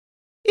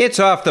It's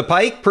Off the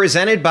Pike,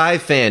 presented by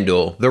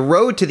FanDuel. The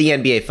road to the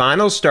NBA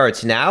Finals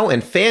starts now,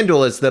 and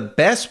FanDuel is the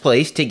best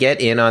place to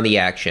get in on the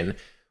action.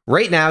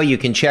 Right now, you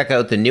can check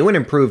out the new and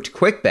improved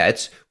Quick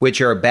Bets,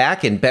 which are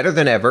back and better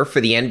than ever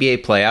for the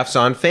NBA playoffs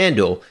on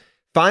FanDuel.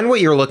 Find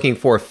what you're looking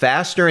for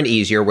faster and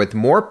easier with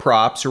more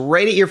props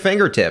right at your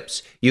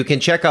fingertips. You can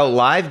check out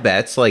live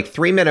bets like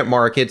 3-minute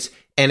markets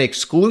and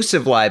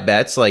exclusive live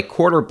bets like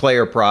quarter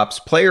player props,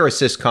 player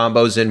assist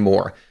combos, and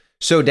more.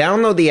 So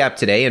download the app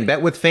today and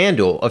bet with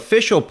FanDuel,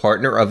 official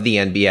partner of the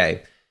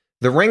NBA.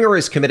 The Ringer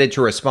is committed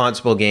to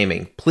responsible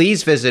gaming.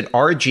 Please visit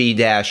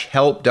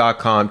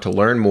rg-help.com to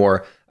learn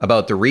more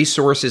about the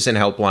resources and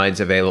helplines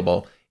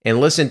available, and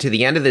listen to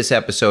the end of this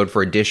episode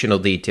for additional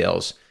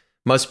details.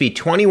 Must be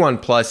 21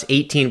 plus,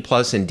 18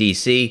 plus in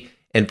DC,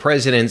 and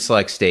present in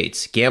select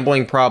states.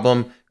 Gambling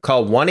problem?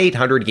 Call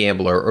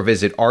 1-800-GAMBLER or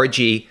visit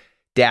rg-help.com.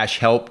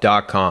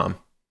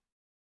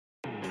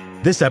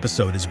 This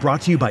episode is brought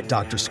to you by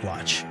Dr.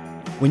 Squatch.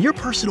 When your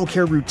personal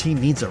care routine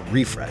needs a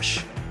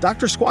refresh,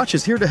 Dr. Squatch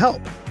is here to help.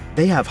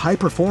 They have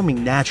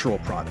high-performing natural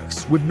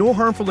products with no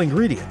harmful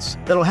ingredients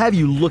that'll have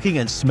you looking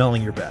and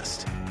smelling your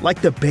best.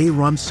 Like the Bay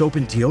Rum Soap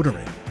and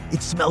Deodorant.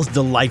 It smells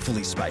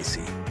delightfully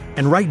spicy.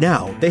 And right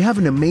now, they have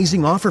an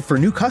amazing offer for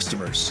new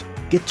customers.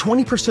 Get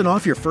 20%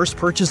 off your first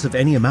purchase of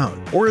any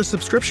amount or a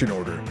subscription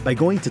order by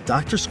going to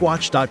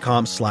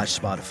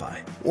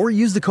drsquatch.com/Spotify or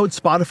use the code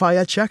Spotify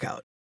at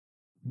checkout.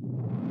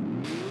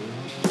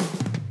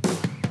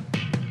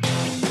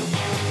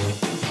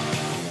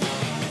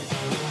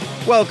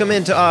 Welcome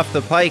into Off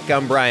the Pike.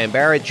 I'm Brian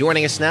Barrett.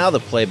 Joining us now, the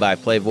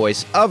play-by-play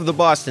voice of the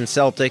Boston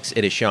Celtics.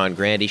 It is Sean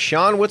Grande.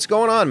 Sean, what's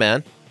going on,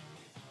 man?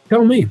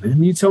 Tell me,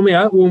 man. You tell me.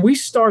 When we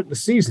start the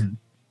season,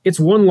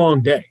 it's one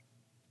long day.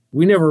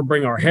 We never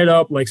bring our head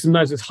up. Like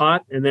sometimes it's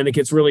hot, and then it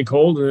gets really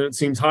cold, and then it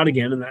seems hot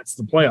again, and that's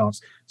the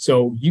playoffs.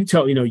 So you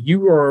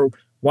are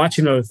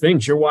watching other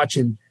things. You're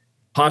watching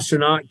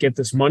Pasternak get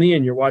this money,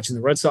 and you're watching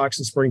the Red Sox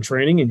in spring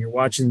training, and you're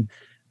watching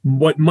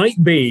what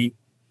might be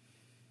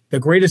the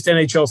greatest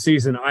NHL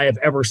season I have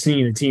ever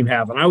seen a team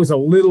have. And I was a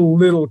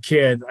little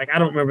kid. Like, I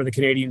don't remember the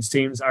Canadiens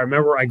teams. I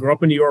remember I grew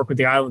up in New York with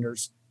the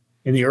Islanders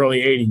in the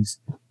early 80s,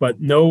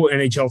 but no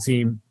NHL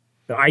team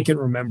that I can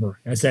remember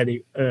has had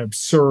an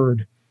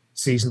absurd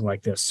season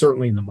like this,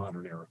 certainly in the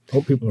modern era.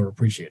 Hope people are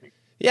appreciating.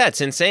 Yeah,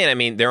 it's insane. I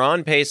mean, they're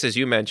on pace, as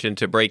you mentioned,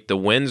 to break the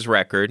wins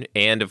record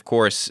and, of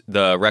course,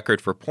 the record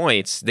for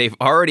points. They've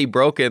already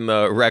broken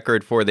the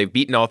record they've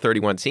beaten all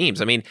 31 teams.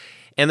 I mean,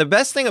 and the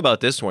best thing about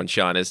this one,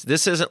 Sean, is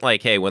this isn't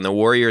like, hey, when the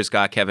Warriors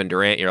got Kevin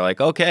Durant, you're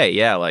like, okay,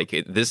 yeah, like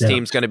this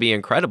team's going to be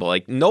incredible.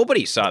 Like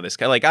nobody saw this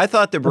guy. Like I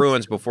thought the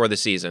Bruins before the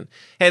season,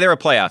 hey, they're a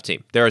playoff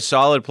team. They're a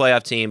solid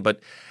playoff team, but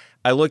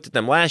I looked at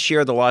them last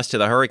year, the loss to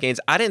the Hurricanes.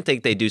 I didn't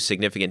think they'd do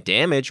significant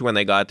damage when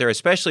they got there,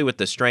 especially with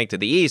the strength of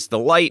the East, the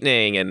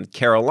Lightning and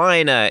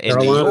Carolina and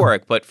New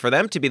York. But for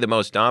them to be the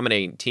most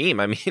dominating team,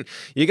 I mean,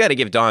 you got to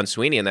give Don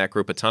Sweeney and that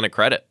group a ton of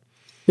credit.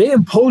 They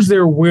impose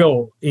their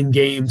will in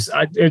games.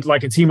 It's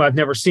like a team I've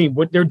never seen.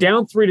 They're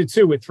down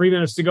 3-2 with 3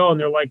 minutes to go, and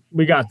they're like,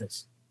 we got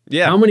this.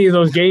 Yeah. How many of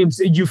those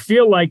games you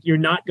feel like you're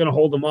not going to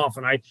hold them off?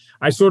 And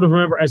I sort of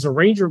remember as a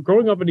Ranger,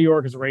 growing up in New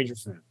York as a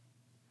Rangers fan,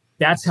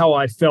 that's how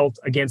I felt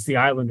against the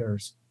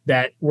Islanders,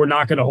 that we're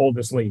not going to hold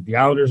this lead. The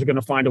Islanders are going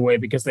to find a way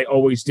because they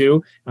always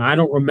do. And I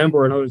don't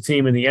remember another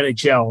team in the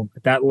NHL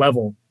at that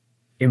level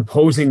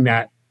imposing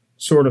that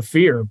sort of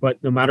fear.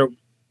 But no matter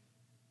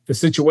the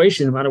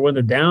situation, no matter when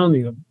they're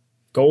down,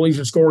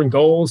 goalies are scoring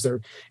goals.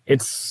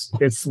 It's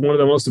one of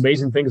the most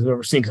amazing things I've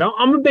ever seen. Because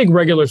I'm a big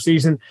regular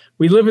season.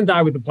 We live and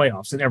die with the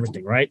playoffs and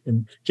everything, right?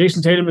 And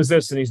Jason Tatum is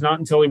this, and he's not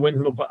until he wins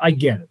the playoffs. I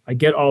get it. I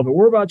get all of it.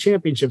 We're about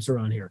championships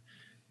around here.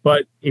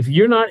 But if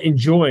you're not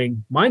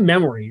enjoying, my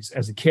memories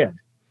as a kid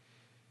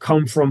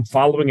come from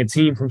following a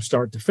team from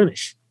start to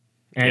finish,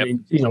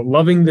 and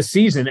loving the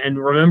season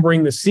and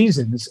remembering the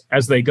seasons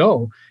as they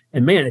go.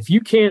 And man, if you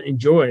can't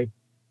enjoy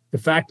the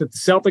fact that the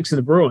Celtics and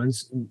the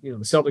Bruins, the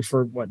Celtics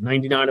for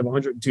 99 of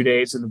 102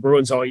 days and the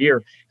Bruins all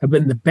year have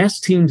been the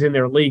best teams in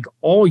their league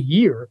all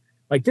year.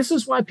 Like, this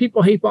is why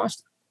people hate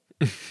Boston.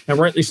 And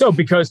rightly so,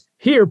 because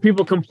here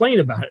people complain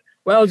about it.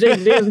 Well,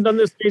 Jason hasn't done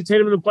this. Jason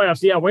Tatum in the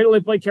playoffs. Yeah, wait till they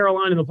play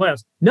Carolina in the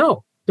playoffs.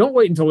 No, don't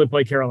wait until they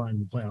play Carolina in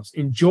the playoffs.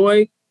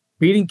 Enjoy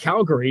beating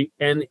Calgary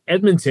and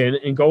Edmonton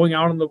and going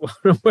out on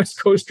the West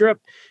Coast trip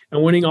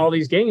and winning all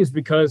these games,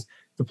 because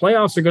the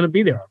playoffs are going to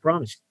be there. I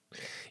promise you.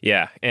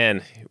 Yeah,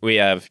 and we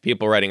have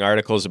people writing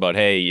articles about,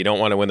 hey, you don't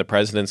want to win the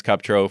President's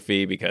Cup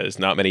trophy because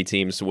not many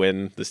teams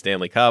win the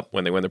Stanley Cup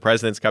when they win the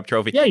President's Cup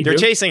trophy. Yeah, they're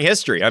chasing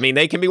history. I mean,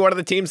 they can be one of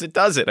the teams that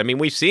does it. I mean,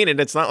 we've seen it.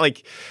 It's not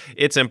like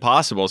it's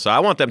impossible. So I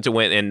want them to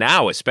win, and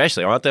now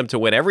especially, I want them to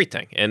win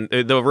everything. And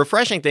the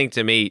refreshing thing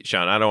to me,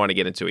 Sean, I don't want to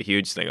get into a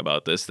huge thing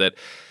about this, that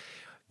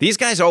these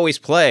guys always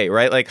play,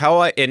 right? Like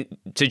and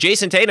to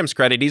Jason Tatum's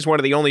credit, he's one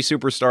of the only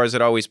superstars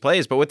that always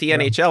plays. But with the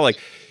NHL, like,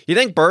 you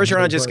think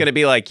Bergeron just going to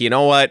be like, you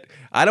know what?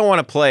 I don't want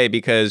to play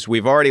because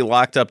we've already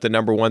locked up the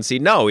number 1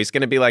 seed. No, he's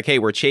going to be like, hey,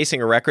 we're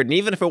chasing a record. And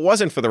even if it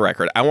wasn't for the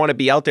record, I want to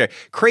be out there.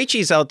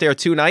 Krejci's out there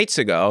 2 nights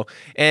ago,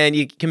 and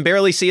you can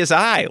barely see his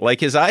eye. Like,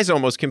 his eye's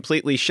almost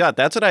completely shut.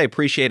 That's what I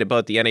appreciate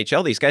about the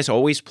NHL. These guys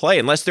always play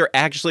unless they're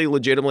actually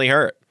legitimately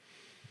hurt.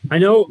 I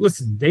know,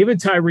 listen,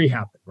 David Tyree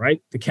happened,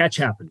 right? The catch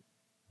happened.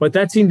 But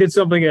that team did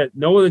something that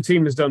no other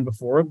team has done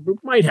before. It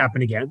might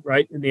happen again,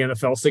 right? In the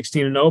NFL,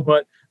 16-0.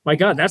 But my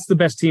God, that's the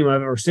best team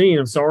I've ever seen.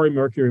 I'm sorry,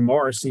 Mercury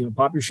Morris.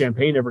 Pop your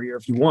champagne every year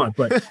if you want.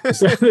 But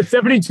the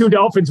 72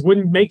 Dolphins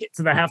wouldn't make it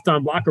to the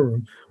halftime locker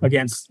room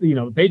against,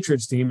 the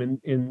Patriots team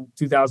in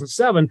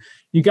 2007.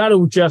 You got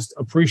to just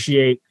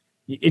appreciate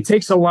it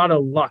takes a lot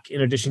of luck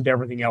in addition to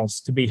everything else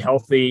to be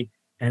healthy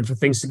and for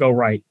things to go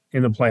right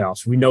in the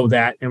playoffs. We know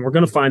that, and we're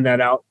going to find that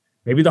out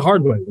maybe the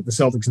hard way with the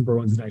Celtics and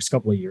Bruins the next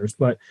couple of years.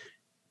 But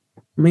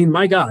I mean,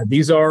 my God,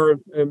 these are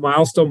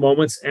milestone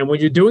moments. And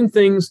when you're doing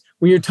things,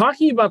 when you're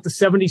talking about the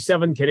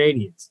 77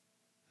 Canadians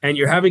and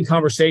you're having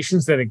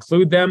conversations that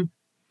include them,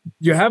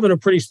 you're having a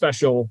pretty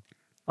special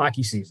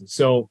hockey season.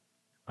 So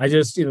I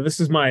just, this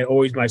is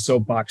always my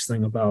soapbox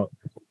thing about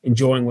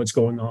enjoying what's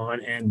going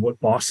on and what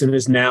Boston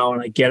is now.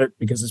 And I get it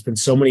because there's been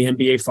so many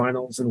NBA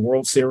finals and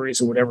World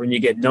Series or whatever, and you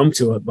get numb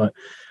to it. But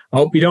I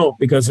hope you don't,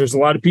 because there's a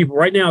lot of people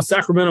right now.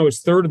 Sacramento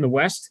is 3rd in the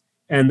West,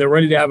 and they're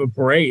ready to have a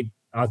parade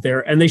out there,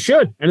 and they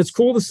should, and it's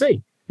cool to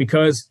see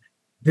because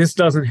this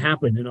doesn't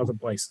happen in other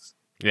places.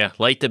 Yeah,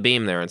 light the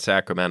beam there in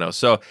Sacramento.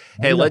 So,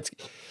 hey,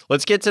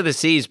 let's get to the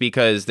C's,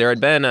 because there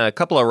had been a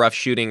couple of rough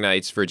shooting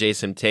nights for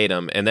Jason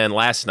Tatum, and then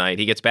last night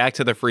he gets back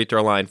to the free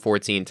throw line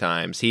 14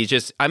 times. He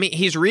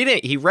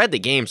read the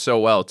game so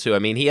well too. I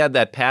mean, he had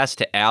that pass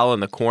to Al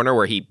in the corner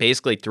where he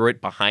basically threw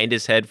it behind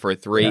his head for a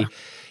 3. Yeah.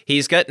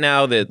 He's got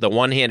now the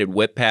one-handed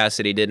whip pass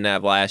that he didn't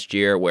have last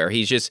year, where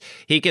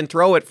he can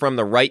throw it from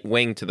the right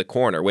wing to the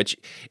corner, which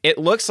it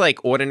looks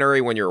like ordinary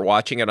when you're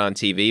watching it on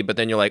TV, but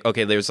then you're like,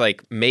 okay, there's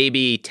like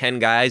maybe 10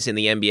 guys in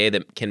the NBA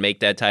that can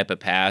make that type of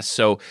pass.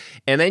 So,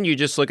 and then you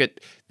just look at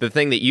the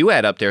thing that you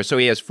had up there. So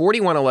he has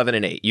 41, 11,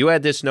 and 8. You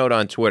had this note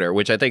on Twitter,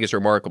 which I think is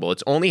remarkable.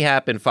 It's only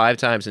happened 5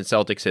 times in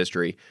Celtics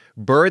history.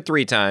 Bird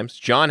 3 times.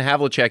 John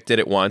Havlicek did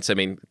it once. I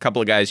mean, a couple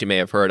of guys you may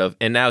have heard of.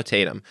 And now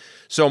Tatum.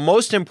 So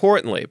most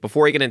importantly,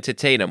 before we get into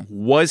Tatum,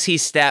 was he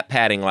stat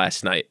padding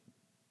last night?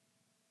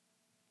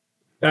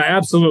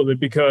 Absolutely,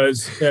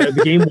 because the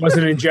game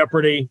wasn't in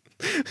jeopardy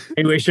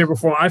anyway, shape, or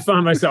form. I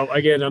found myself,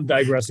 again, I'm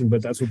digressing,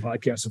 but that's what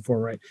podcasts are for,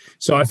 right?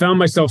 So I found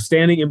myself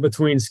standing in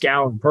between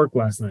Scal and Perk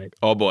last night.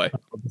 Oh, boy.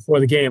 Before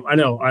the game. I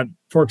know,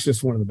 Perk's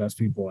just one of the best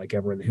people, like,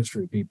 ever in the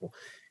history of people.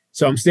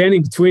 So I'm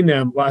standing between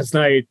them last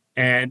night,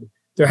 and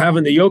they're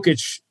having the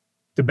Jokic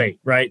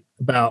debate, right,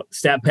 about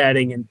stat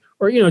padding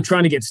or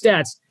trying to get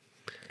stats.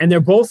 And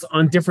they're both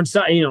on different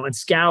sides, and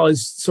Scal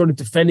is sort of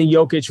defending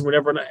Jokic or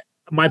whatever. And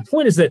my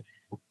point is that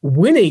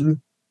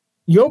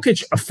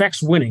Jokic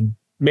affects winning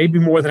maybe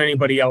more than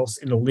anybody else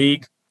in the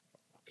league.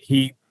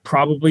 He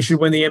probably should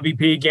win the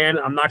MVP again.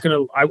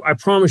 I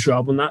promise you, I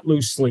will not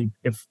lose sleep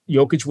if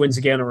Jokic wins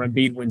again or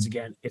Embiid wins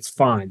again. It's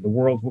fine. The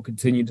world will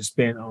continue to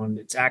spin on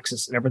its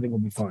axis and everything will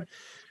be fine.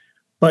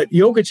 But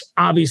Jokic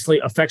obviously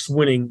affects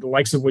winning, the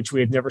likes of which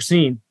we had never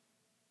seen.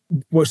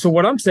 So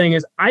what I'm saying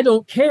is I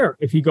don't care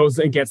if he goes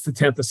and gets the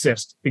 10th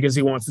assist because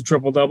he wants the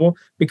triple-double,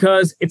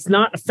 because it's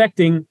not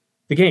affecting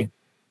the game.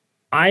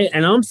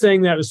 I'm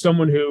saying that as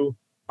someone who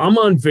I'm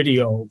on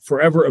video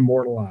forever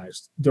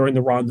immortalized during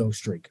the Rondo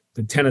streak,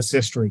 the 10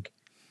 assist streak,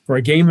 for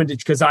a game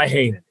because I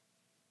hate it.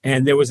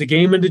 And there was a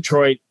game in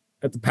Detroit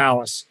at the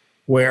Palace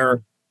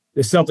where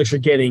the Celtics are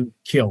getting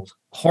killed.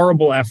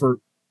 Horrible effort.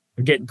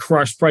 They're getting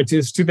crushed. Probably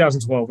it's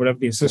 2012, whatever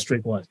the assist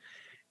streak was.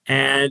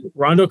 And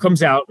Rondo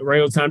comes out,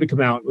 regular time to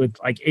come out, with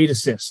like 8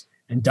 assists.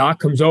 And Doc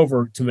comes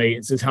over to me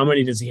and says, how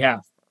many does he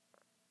have?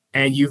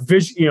 And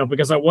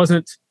because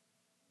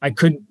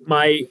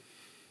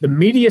the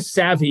media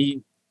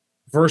savvy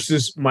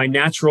versus my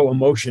natural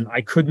emotion, I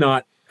could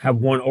not have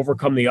one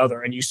overcome the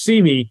other. And you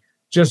see me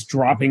just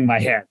dropping my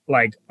head.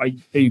 Like, are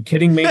you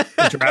kidding me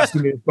that you're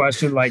asking me this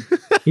question? Like,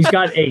 he's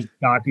got 8,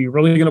 Doc. Are you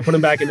really going to put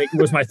him back? And it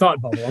was my thought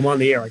bubble. I'm on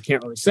the air. I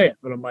can't really say it,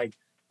 but I'm like,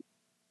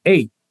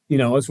 8,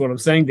 that's what I'm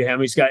saying to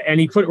him. And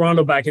he put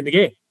Rondo back in the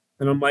game.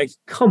 And I'm like,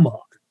 come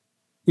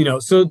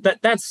on. So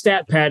that's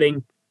stat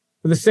padding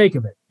for the sake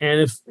of it.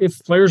 And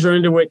if players are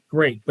into it,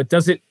 great. But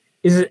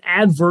is it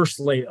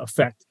adversely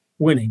affect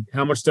winning?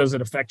 How much does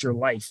it affect your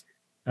life?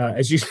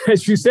 As you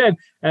said,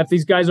 if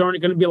these guys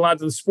aren't going to be allowed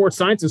to, the sports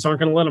scientists aren't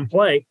going to let them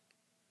play,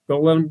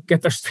 they'll let them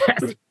get their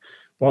stats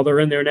while they're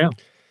in there now.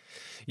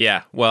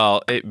 Yeah,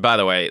 well, by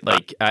the way,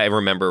 like I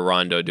remember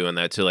Rondo doing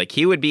that too. Like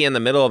he would be in the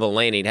middle of the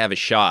lane, he'd have a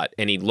shot,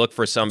 and he'd look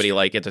for somebody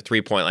like at the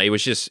 3-point line.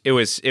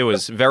 It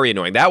was very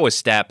annoying. That was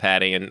stat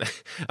padding, and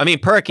I mean,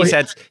 Perk,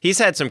 he's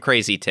had some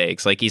crazy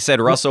takes. Like he said,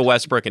 Russell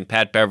Westbrook and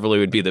Pat Beverly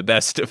would be the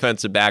best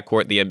defensive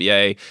backcourt in the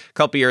NBA. A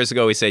couple years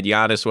ago, he said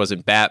Giannis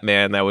wasn't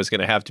Batman; that was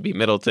going to have to be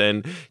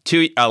Middleton.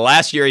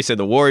 Last year, he said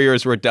the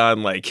Warriors were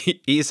done. Like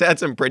he's had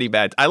some pretty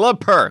bad. I love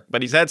Perk,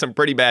 but he's had some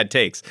pretty bad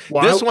takes.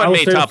 Well, this one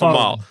may top them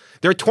all.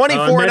 They're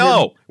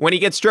 24-0 when he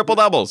gets triple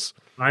doubles.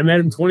 I met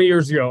him 20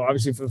 years ago,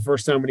 obviously for the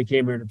first time when he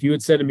came here. And if you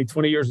had said to me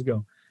 20 years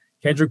ago,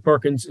 Kendrick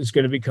Perkins is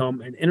going to become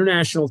an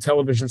international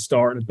television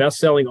star and a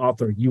best-selling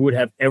author, you would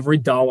have every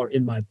dollar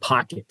in my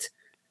pocket.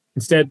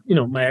 Instead,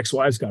 my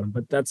ex-wife's got him,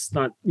 but that's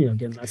not,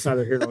 again, that's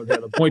neither here nor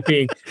there. The point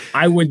being,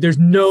 there's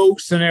no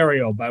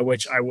scenario by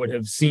which I would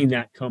have seen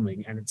that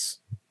coming. And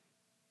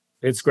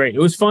it's great. It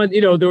was fun.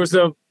 There was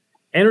a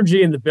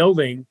energy in the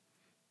building.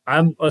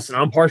 I'm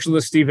partial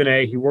to Stephen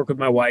A. He worked with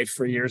my wife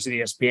for years at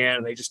ESPN,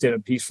 and they just did a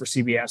piece for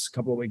CBS a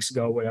couple of weeks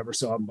ago, whatever.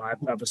 So I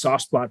have a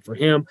soft spot for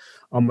him.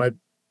 The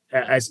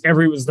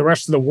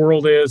rest of the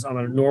world is. I'm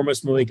an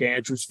enormous Malika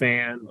Andrews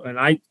fan, and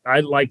I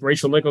like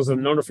Rachel Nichols. I've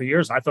known her for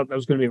years. I thought that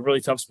was going to be a really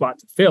tough spot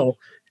to fill,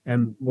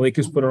 and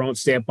Malika's put her own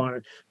stamp on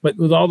it. But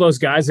with all those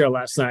guys there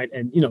last night,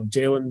 and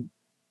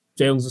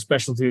Jalen's a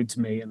special dude to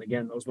me, and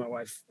again, knows my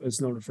wife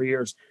has known her for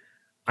years.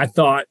 I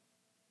thought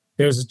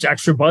there's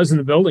extra buzz in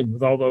the building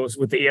with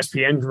the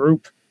ESPN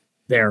group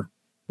there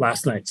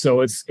last night.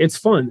 So it's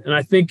fun. And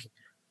I think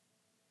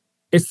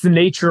it's the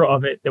nature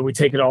of it that we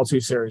take it all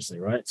too seriously,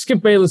 right?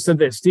 Skip Bayless said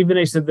this. Stephen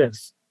A. said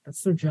this.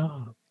 That's their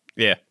job.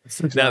 Yeah.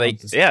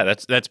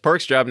 That's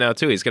Perk's job now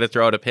too. He's going to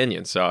throw out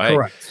opinions. So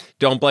I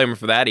don't blame him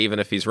for that, even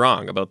if he's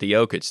wrong about the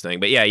Jokic thing.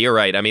 But yeah, you're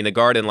right. I mean, the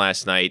Garden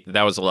last night,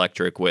 that was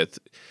electric with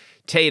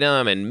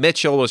Tatum, and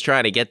Mitchell was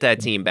trying to get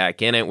that team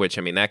back in it, which,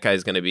 I mean, that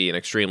guy's going to be an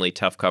extremely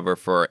tough cover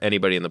for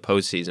anybody in the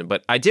postseason.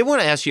 But I did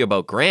want to ask you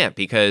about Grant,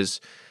 because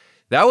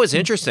that was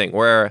interesting,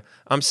 where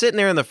I'm sitting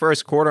there in the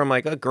first quarter, I'm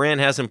like, Grant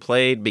hasn't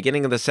played.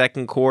 Beginning of the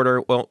second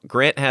quarter, well,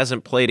 Grant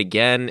hasn't played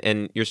again,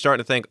 and you're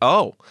starting to think,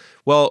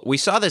 well, we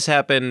saw this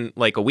happen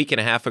like a week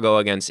and a half ago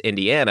against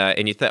Indiana,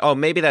 and you think,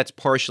 maybe that's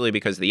partially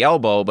because of the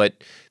elbow,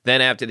 but then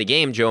after the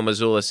game, Joe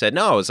Mazzulla said,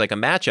 no, it was like a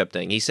matchup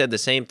thing. He said the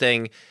same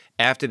thing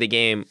after the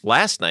game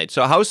last night.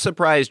 So how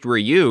surprised were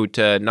you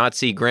to not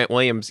see Grant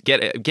Williams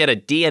get a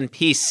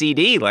DNP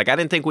CD? Like, I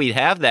didn't think we'd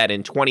have that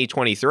in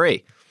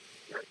 2023.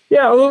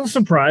 Yeah, a little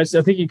surprised.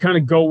 I think you kind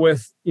of go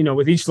with each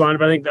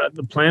lineup. I think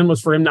the plan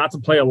was for him not to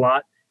play a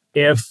lot.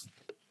 If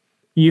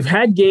you've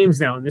had games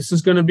now, and this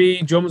is going to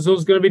be, Joe Mazzulla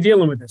is going to be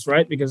dealing with this,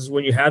 right? Because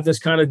when you have this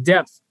kind of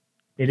depth,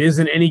 it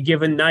isn't any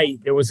given night.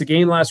 There was a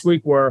game last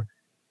week where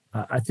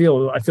I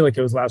feel like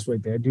it was last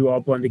week. They do all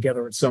blend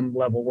together at some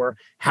level, where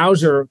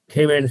Hauser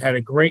came in and had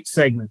a great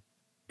segment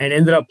and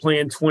ended up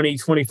playing 20,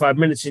 25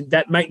 minutes. And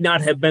that might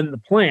not have been the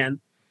plan,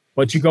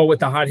 but you go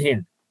with the hot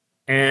hand.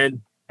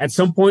 And at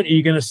some point, are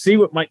you going to see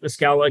what Mike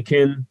Muscala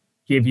can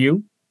give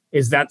you?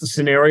 Is that the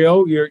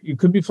scenario? You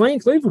could be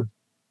playing Cleveland.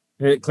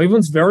 And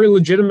Cleveland's very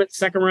legitimate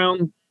second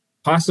round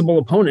possible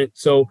opponent.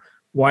 So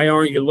why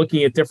aren't you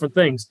looking at different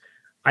things?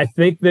 I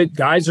think that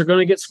guys are going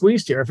to get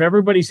squeezed here. If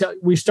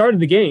we started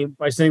the game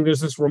by saying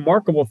there's this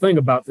remarkable thing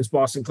about this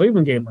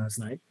Boston-Cleveland game last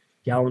night,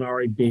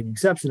 Gallinari being the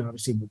exception,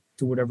 obviously,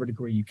 to whatever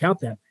degree you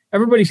count that.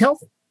 Everybody's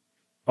healthy.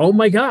 Oh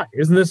my God,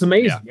 isn't this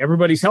amazing? Yeah.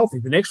 Everybody's healthy.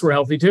 The Knicks were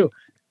healthy too.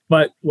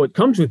 But what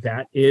comes with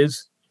that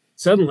is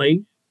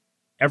suddenly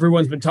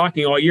everyone's been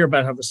talking all year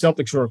about how the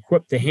Celtics are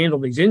equipped to handle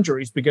these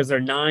injuries because they're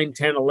 9,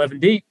 10, 11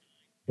 deep.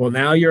 Well,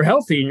 now you're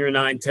healthy and you're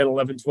 9, 10,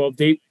 11, 12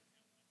 deep.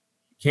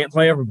 You can't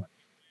play everybody.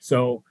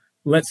 So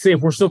let's see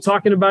if we're still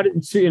talking about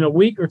it in a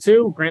week or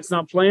two. Grant's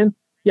not playing.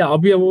 Yeah, I'll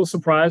be a little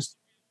surprised.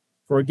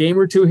 For a game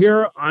or two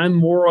here, I'm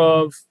more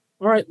of,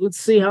 all right, let's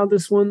see how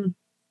this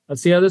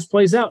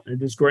plays out. And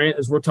does Grant,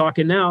 as we're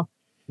talking now,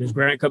 does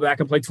Grant come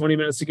back and play 20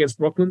 minutes against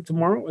Brooklyn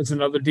tomorrow? It's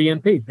another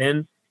DNP.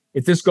 Then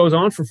if this goes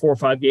on for 4 or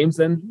 5 games,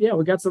 then yeah,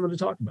 we got something to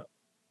talk about.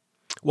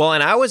 Well,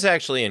 and I was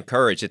actually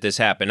encouraged that this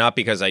happened, not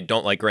because I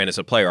don't like Grant as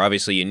a player.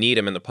 Obviously, you need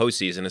him in the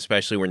postseason,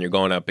 especially when you're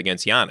going up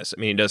against Giannis.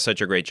 I mean, he does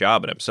such a great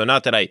job at him. So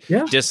not that I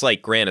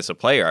dislike Grant as a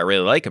player. I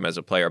really like him as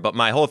a player. But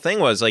my whole thing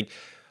was, like,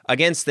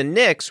 against the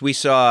Knicks, we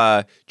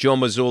saw Joe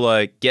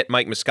Mazzulla get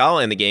Mike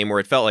Muscala in the game where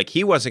it felt like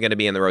he wasn't going to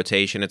be in the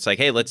rotation. It's like,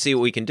 hey, let's see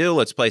what we can do.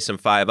 Let's play some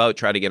 5 out,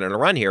 try to get on a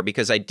run here.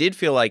 Because I did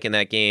feel like in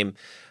that game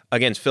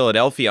against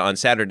Philadelphia on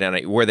Saturday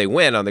night, where they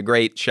win on the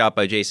great shot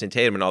by Jason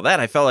Tatum and all that,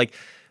 I felt like,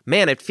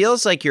 man, it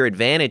feels like your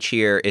advantage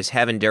here is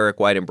having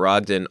Derek White and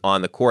Brogdon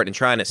on the court and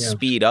trying to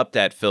speed up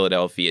that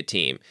Philadelphia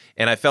team.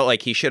 And I felt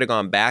like he should have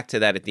gone back to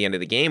that at the end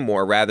of the game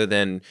more rather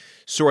than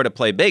sort of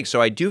play big.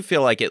 So I do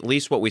feel like at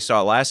least what we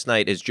saw last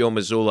night is Joe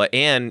Mazzulla,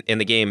 and in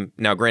the game,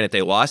 now granted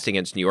they lost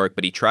against New York,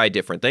 but he tried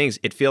different things.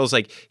 It feels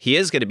like he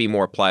is going to be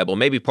more pliable.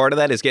 Maybe part of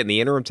that is getting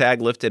the interim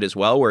tag lifted as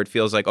well, where it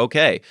feels like,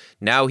 okay,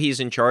 now he's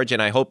in charge,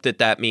 and I hope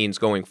that means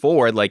going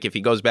forward, like if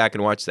he goes back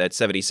and watches that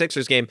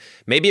 76ers game,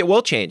 maybe it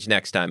will change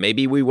next time.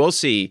 Maybe we will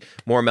see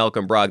more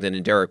Malcolm Brogdon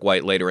and Derek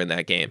White later in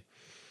that game.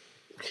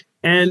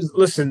 And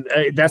listen,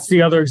 that's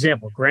the other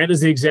example. Grant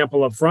is the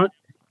example up front,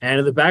 and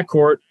in the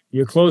backcourt,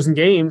 you're closing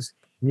games.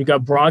 And you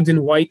got Brogdon,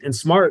 White, and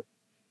Smart.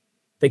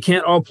 They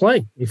can't all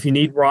play. If you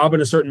need Rob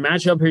in a certain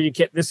matchup here, you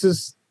can't. This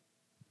is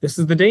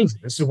the danger.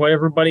 This is what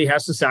everybody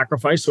has to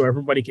sacrifice so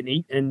everybody can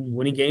eat. And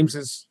winning games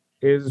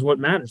is what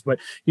matters. But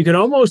you can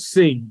almost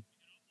see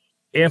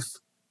if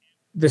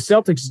the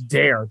Celtics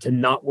dare to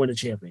not win a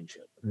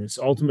championship, and it's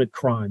ultimate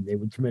crime they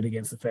would commit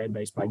against the fan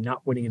base by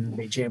not winning an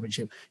NBA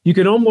championship. You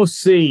can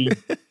almost see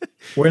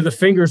where the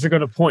fingers are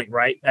going to point,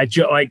 right? At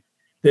Joe, like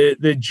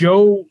the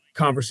Joe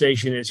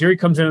conversation is here. He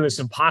comes into this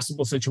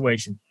impossible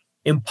situation,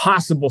 and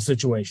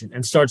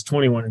starts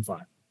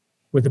 21-5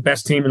 with the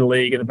best team in the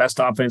league and the best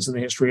offense in the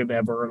history of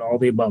ever and all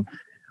the above.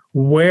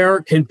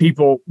 Where can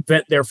people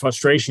vent their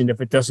frustration if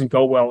it doesn't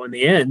go well in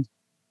the end?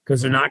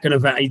 Because they're not going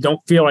to, you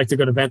don't feel like they're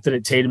going to vent it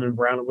at Tatum and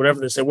Brown or whatever.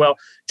 They say, well,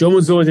 Joe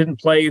Mazzulla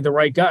didn't play the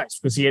right guys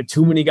because he had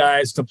too many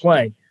guys to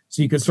play.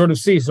 So you can sort of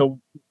see.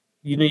 So,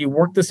 you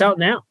work this out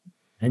now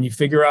and you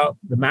figure out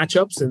the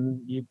matchups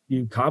and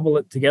you cobble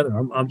it together.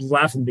 I'm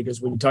laughing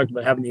because when you talked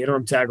about having the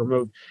interim tag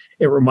removed,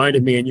 it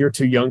reminded me, and you're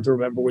too young to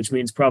remember, which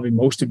means probably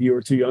most of you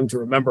are too young to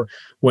remember,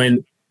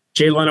 when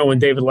Jay Leno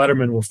and David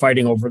Letterman were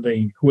fighting over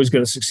who was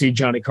going to succeed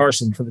Johnny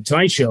Carson for the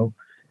Tonight Show.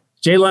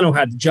 Jay Leno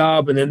had the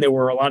job, and then there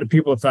were a lot of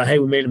people that thought, hey,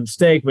 we made a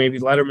mistake. Maybe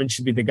Letterman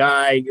should be the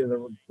guy. There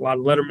were a lot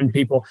of Letterman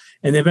people.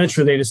 And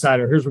eventually they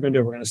decided, here's what we're going to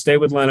do. We're going to stay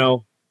with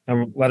Leno,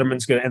 and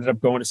Letterman's going to end up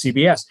going to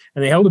CBS.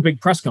 And they held a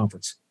big press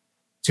conference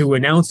to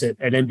announce it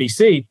at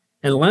NBC.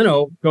 And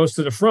Leno goes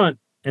to the front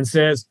and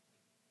says,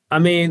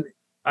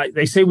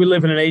 they say we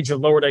live in an age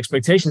of lowered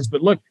expectations,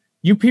 but look,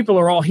 you people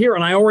are all here,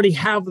 and I already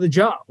have the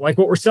job. Like,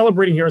 what we're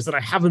celebrating here is that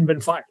I haven't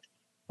been fired.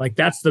 Like,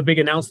 that's the big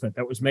announcement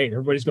that was made.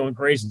 Everybody's going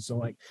crazy. So,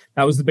 like,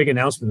 that was the big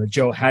announcement that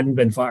Joe hadn't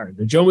been fired.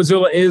 That Joe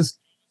Mazzulla is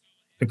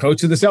the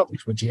coach of the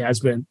Celtics, which he has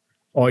been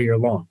all year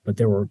long. But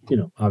there were,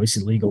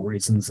 obviously legal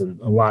reasons and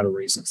a lot of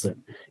reasons that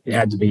it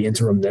had to be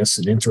interim this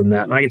and interim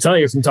that. And I can tell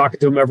you from talking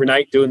to him every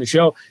night doing the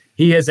show,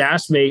 he has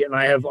asked me, and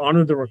I have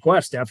honored the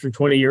request after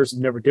 20 years of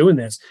never doing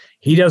this.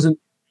 He doesn't,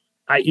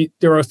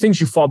 there are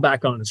things you fall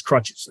back on as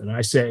crutches. And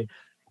I say,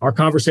 our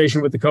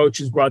conversation with the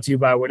coach is brought to you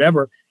by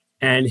whatever.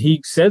 And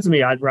he said to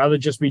me, I'd rather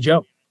just be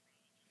Joe.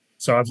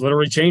 So I've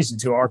literally changed it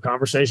to our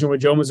conversation with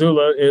Joe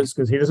Mazzulla is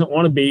because he doesn't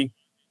want to be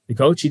the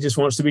coach. He just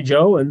wants to be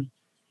Joe. And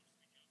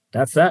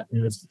that's that.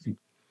 And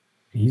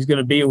he's going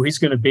to be who he's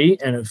going to be.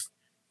 And if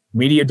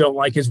media don't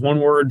like his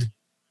one-word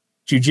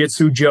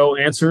jiu-jitsu Joe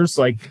answers,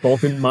 like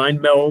both in mind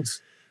melds,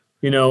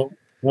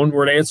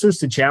 one-word answers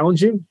to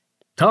challenge him,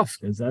 tough,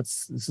 because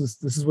this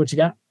is what you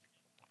got.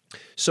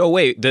 So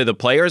wait, do the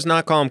players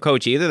not call him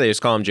coach either? They just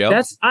call him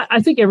Joe?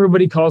 I think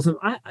everybody calls him,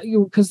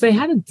 because they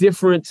had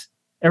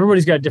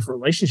everybody's got a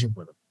different relationship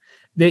with him.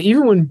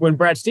 Even when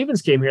Brad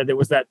Stevens came here, there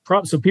was that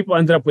problem. So people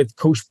ended up with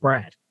Coach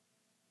Brad.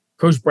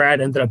 Coach Brad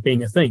ended up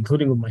being a thing,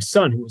 including with my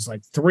son, who was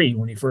like 3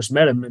 when he first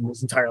met him in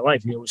his entire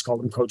life. He always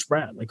called him Coach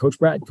Brad, like Coach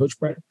Brad.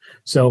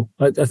 So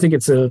I think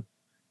it's a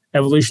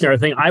evolutionary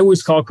thing. I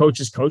always call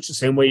coaches coach the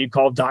same way you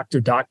call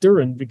doctor.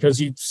 And because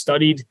you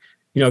studied,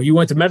 if you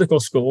went to medical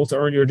school to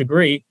earn your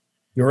degree,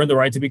 you're in the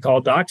right to be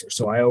called doctor.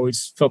 So I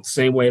always felt the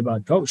same way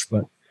about coach.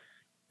 But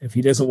if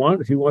he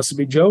wants to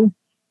be Joe,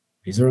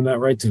 he's earned that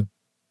right too.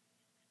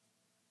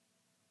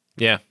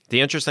 Yeah.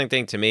 The interesting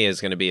thing to me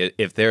is going to be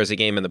if there's a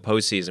game in the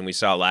postseason we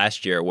saw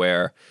last year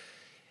where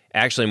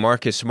actually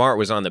Marcus Smart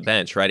was on the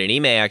bench, right? And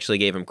Ime actually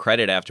gave him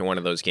credit after one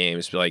of those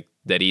games, like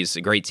that he's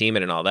a great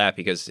teammate and all that,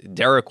 because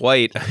Derek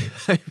White,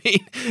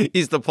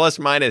 he's the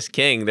plus-minus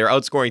king. They're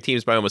outscoring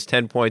teams by almost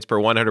 10 points per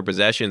 100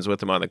 possessions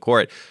with him on the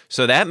court.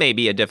 So that may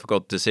be a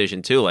difficult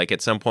decision too. Like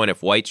at some point,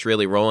 if White's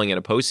really rolling in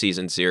a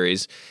postseason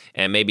series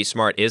and maybe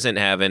Smart isn't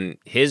having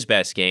his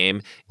best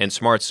game and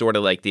Smart's sort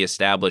of like the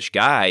established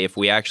guy, if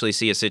we actually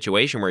see a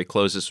situation where he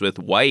closes with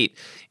White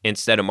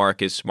instead of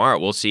Marcus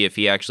Smart, we'll see if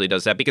he actually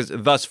does that, because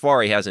thus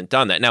far he hasn't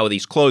done that. Now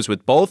he's closed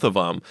with both of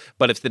them,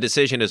 but if the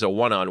decision is a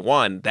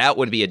one-on-one, that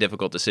would be a difficult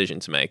decision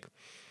to make.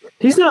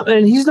 He's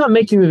not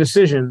making the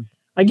decision.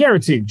 I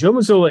guarantee you, Joe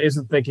Mazzulla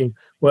isn't thinking,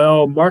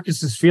 well,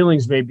 Marcus's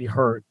feelings may be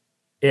hurt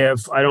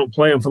if I don't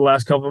play him for the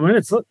last couple of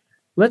minutes.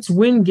 Let's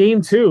win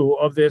game 2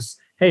 of this.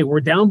 Hey,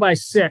 we're down by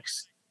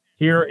 6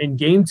 here in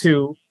game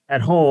 2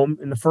 at home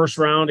in the first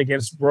round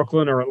against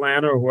Brooklyn or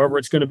Atlanta or whoever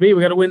it's going to be.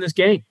 We got to win this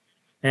game.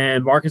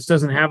 And Marcus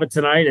doesn't have it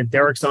tonight, and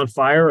Derek's on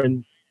fire,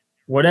 and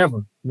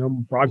whatever.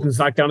 Brogdon's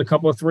knocked down a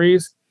couple of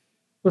threes.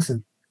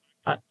 Listen,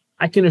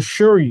 I can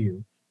assure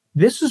you,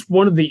 this is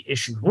one of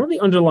the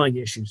underlying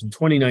issues in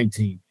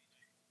 2019.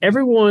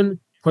 Everyone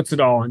puts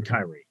it all on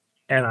Kyrie,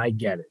 and I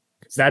get it,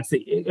 because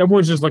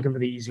everyone's just looking for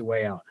the easy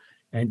way out.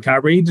 And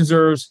Kyrie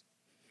deserves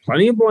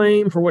plenty of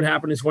blame for what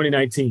happened in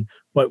 2019.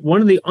 But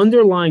one of the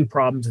underlying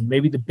problems, and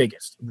maybe the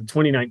biggest of the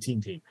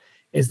 2019 team,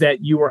 is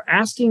that you are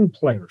asking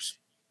players,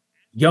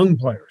 young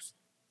players,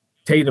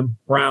 Tatum,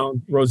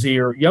 Brown,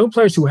 Rozier, young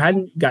players who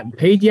hadn't gotten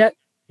paid yet,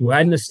 who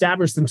hadn't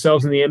established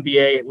themselves in the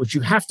NBA, which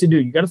you have to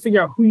do. You got to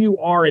figure out who you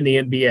are in the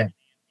NBA.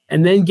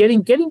 And then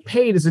getting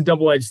paid is a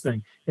double-edged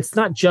thing. It's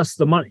not just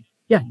the money.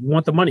 Yeah, you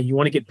want the money, you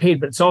want to get paid,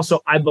 but it's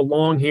also, I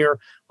belong here.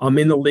 I'm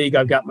in the league.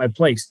 I've got my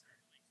place.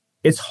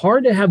 It's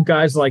hard to have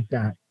guys like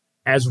that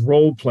as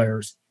role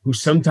players who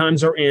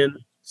sometimes are in,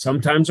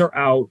 sometimes are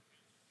out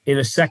in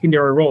a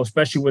secondary role,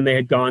 especially when they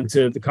had gone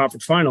to the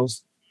conference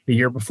finals the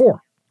year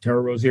before.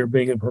 Terry Rozier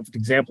being a perfect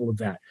example of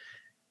that.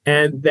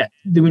 And that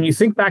when you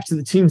think back to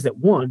the teams that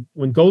won,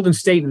 when Golden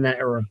State in that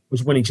era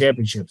was winning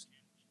championships,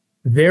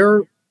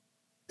 their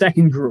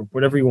second group,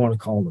 whatever you want to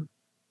call them,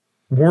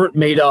 weren't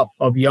made up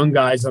of young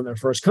guys on their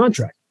first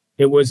contract.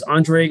 It was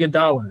Andre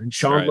Iguodala and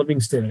Sean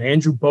Livingston and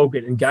Andrew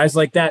Bogut and guys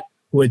like that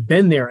who had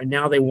been there and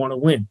now they want to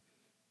win.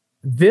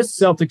 This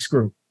Celtics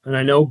group, and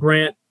I know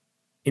Grant,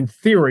 in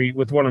theory,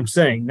 with what I'm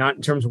saying, not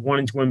in terms of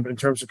wanting to win, but in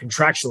terms of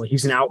contractually,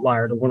 he's an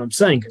outlier to what I'm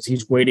saying because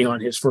he's waiting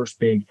on his first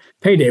big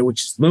payday,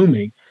 which is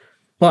looming.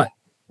 But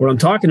what I'm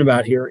talking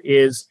about here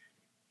is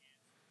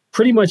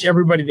pretty much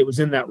everybody that was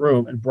in that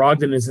room, and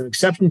Brogdon is an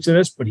exception to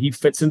this, but he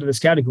fits into this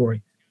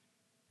category.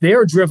 They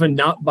are driven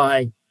not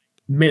by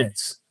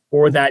minutes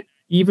or that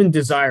even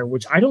desire,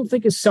 which I don't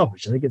think is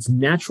selfish. I think it's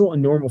natural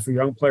and normal for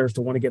young players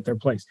to want to get their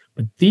place.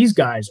 But these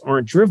guys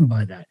aren't driven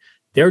by that.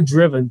 They're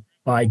driven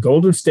by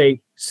Golden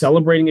State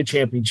celebrating a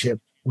championship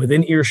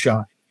within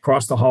earshot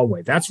across the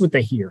hallway. That's what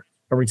they hear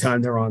every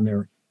time they're on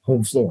their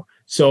home floor.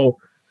 So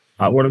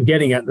what I'm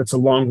getting at, that's a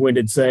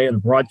long-winded say and a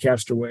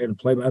broadcaster way and a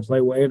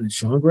play-by-play way and a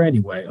Sean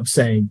Grande way of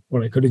saying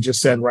what I could have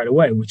just said right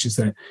away, which is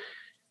that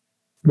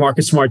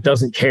Marcus Smart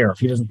doesn't care if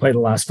he doesn't play the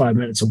last 5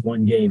 minutes of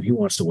one game. He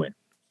wants to win.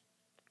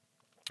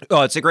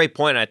 Oh, it's a great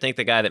point. I think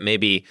the guy that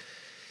maybe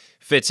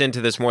fits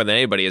into this more than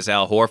anybody is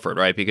Al Horford,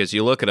 right? Because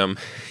you look at him,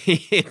 he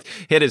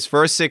hit his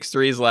first 6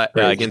 threes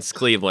against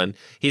Cleveland.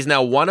 He's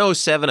now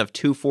 107 of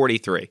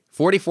 243,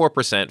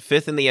 44%,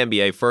 fifth in the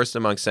NBA, first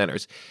among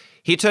centers.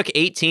 He took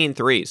 18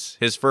 threes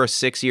his first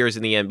 6 years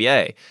in the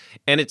NBA.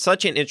 And it's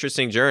such an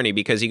interesting journey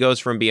because he goes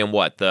from being,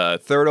 the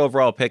third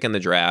overall pick in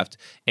the draft,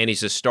 and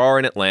he's a star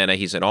in Atlanta.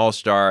 He's an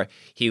all-star.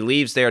 He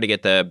leaves there to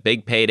get the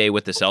big payday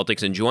with the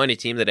Celtics and join a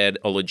team that had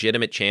a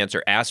legitimate chance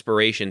or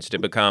aspirations to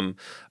become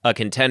a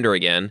contender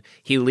again.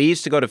 He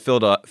leaves to go to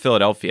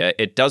Philadelphia.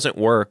 It doesn't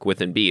work with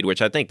Embiid,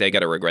 which I think they got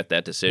to regret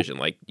that decision.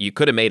 Like, you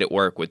could have made it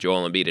work with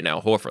Joel Embiid and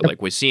Al Horford.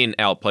 Like, we've seen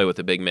Al play with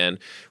a big man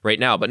right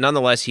now. But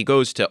nonetheless, he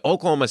goes to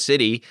Oklahoma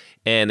City,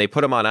 and they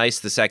put him on ice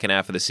the second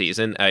half of the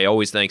season. I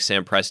always thank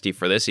Sam Presti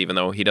for this, even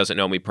though he doesn't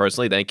know me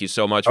personally. Thank you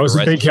so much. That was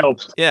a big help.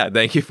 Yeah,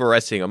 thank you for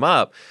resting him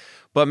up.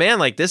 But man,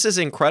 this is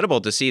incredible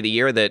to see the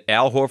year that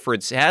Al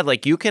Horford's had.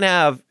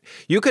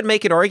 You could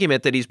make an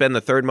argument that he's been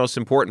the third most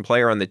important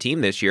player on the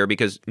team this year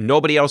because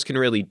nobody else can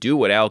really do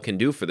what Al can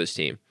do for this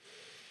team.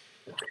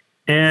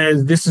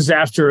 And this is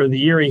after the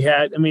year he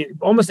had. I mean,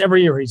 almost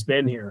every year he's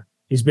been here,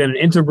 he's been an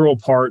integral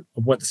part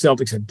of what the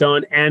Celtics have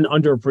done and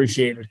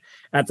underappreciated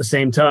at the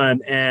same time.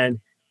 And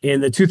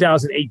in the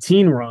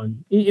 2018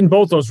 run, in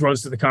both those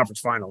runs to the conference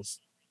finals,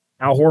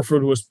 Al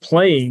Horford was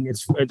playing.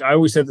 I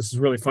always said this is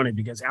really funny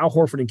because Al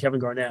Horford and Kevin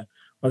Garnett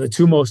are the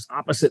two most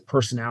opposite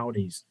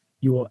personalities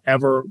you will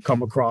ever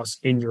come across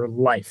in your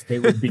life. They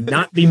would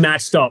not be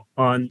matched up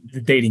on the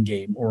dating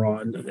game or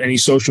on any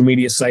social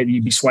media site.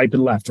 You'd be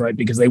swiping left, right?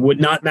 Because they would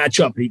not match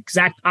up. The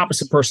exact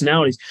opposite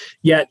personalities.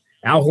 Yet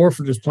Al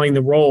Horford is playing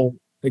the role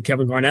that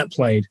Kevin Garnett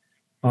played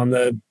on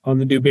the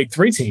new Big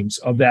Three teams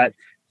of that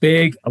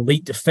big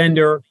elite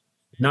defender,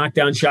 knock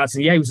down shots.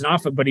 And yeah, he was an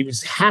offense, but he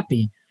was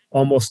happy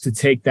almost to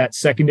take that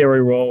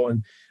secondary role.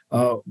 And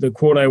the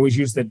quote I always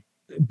use that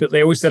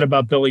they always said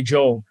about Billy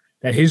Joel,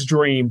 that his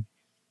dream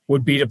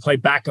would be to play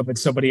backup in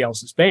somebody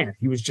else's band.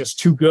 He was just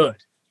too good,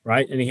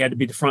 right? And he had to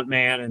be the front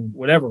man and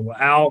whatever.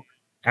 Well,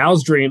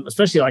 Al's dream,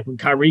 especially like when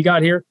Kyrie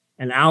got here,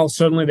 and Al,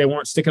 suddenly they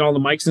weren't sticking all the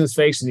mics in his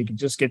face and he could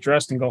just get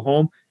dressed and go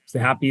home. He's the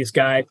happiest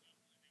guy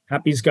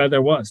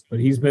there was.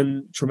 But he's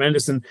been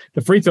tremendous. And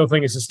the free throw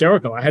thing is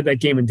hysterical. I had that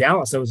game in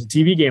Dallas. That was a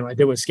TV game I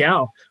did with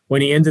Scal.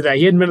 When he ended that,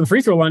 he hadn't been on the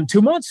free throw line in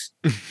 2 months.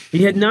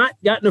 He had not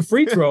gotten a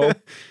free throw.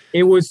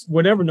 It was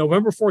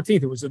November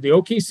 14th. It was the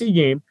OKC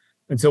game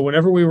until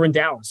whenever we were in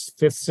Dallas.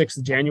 5th, 6th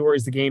of January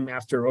is the game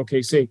after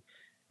OKC.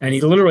 And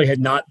he literally had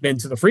not been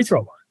to the free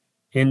throw line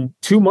in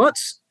 2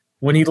 months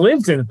when he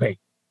lived in the paint,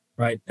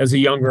 right, as a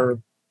younger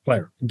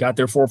player and got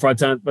there 4 or 5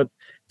 times. But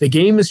the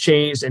game has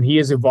changed and he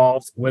has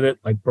evolved with it,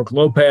 like Brook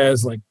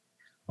Lopez, like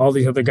all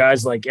these other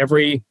guys, like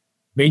every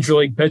major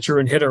league pitcher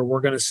and hitter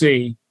we're going to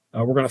see.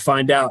 We're going to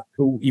find out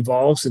who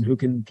evolves and who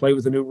can play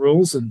with the new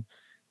rules. And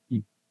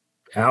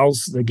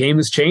the game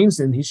has changed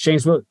and he's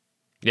changed with it.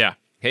 Yeah.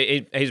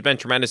 He's been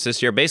tremendous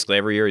this year. Basically,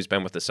 every year he's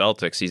been with the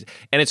Celtics.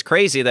 And it's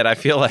crazy that I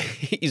feel like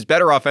he's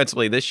better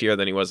offensively this year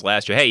than he was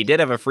last year. Hey, he did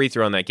have a free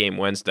throw in that game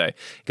Wednesday.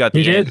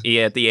 He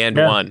at the end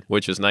won,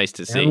 which was nice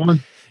to see.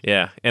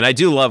 Yeah, and I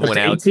do love when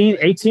Al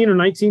 18 or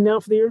 19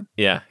 now for the year.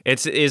 Yeah,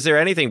 is there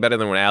anything better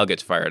than when Al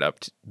gets fired up?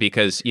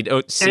 Because you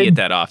don't see it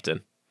that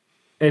often.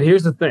 And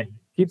here's the thing: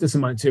 keep this in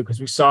mind too, because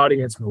we saw it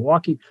against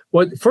Milwaukee.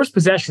 Well, first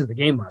possession of the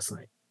game last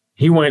night,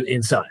 he went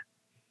inside.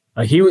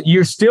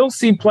 You still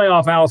see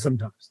playoff Al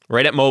sometimes.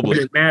 Right at Mobley.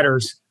 When it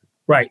matters.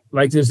 Right.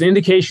 Like there's an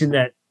indication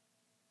that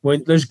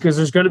because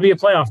there's going to be a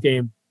playoff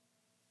game,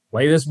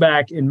 play this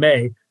back in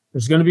May,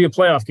 there's going to be a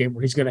playoff game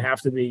where he's going to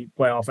have to be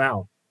playoff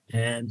out.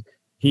 And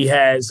he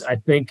has, I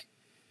think,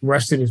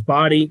 rested his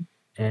body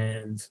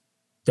and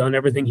done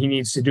everything he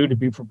needs to do to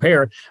be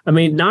prepared. I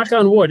mean, knock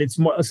on wood,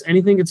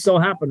 anything could still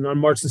happen on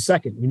March the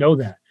 2nd. We know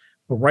that.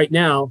 But right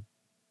now,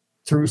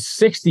 through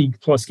 60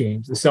 plus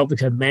games, the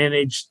Celtics have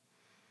managed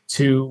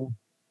to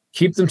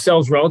keep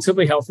themselves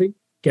relatively healthy,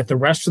 get the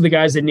rest of the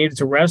guys they needed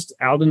to rest.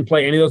 Al didn't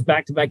play any of those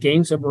back-to-back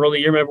games every early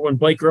year. Remember when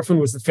Blake Griffin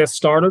was the 5th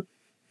starter?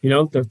 You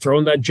know, they're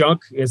throwing that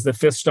junk as the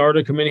 5th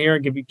starter, come in here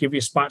and give you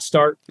a spot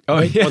start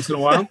once in a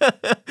while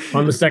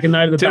on the second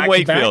night of the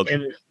back-to-back.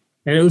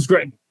 And it was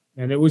great.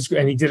 And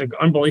he did an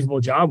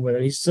unbelievable job with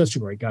it. He's such a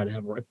great guy to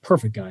have, a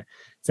perfect guy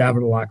to have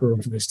in the locker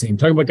room for this team.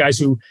 Talking about guys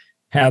who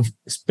have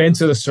been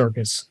to the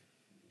circus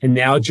and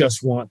now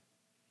just want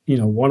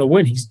to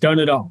win. He's done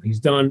it all. He's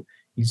been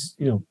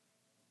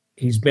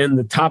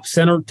the top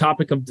center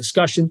topic of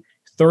discussion,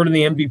 third in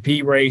the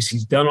MVP race.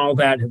 He's done all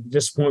that. The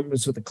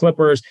disappointments with the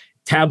Clippers,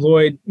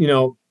 tabloid,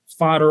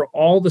 fodder,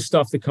 all the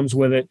stuff that comes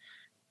with it.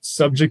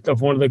 Subject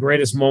of one of the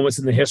greatest moments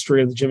in the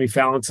history of the Jimmy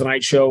Fallon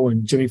Tonight Show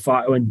when Jamie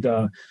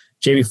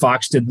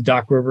Foxx did the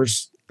Doc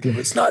Rivers.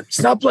 It's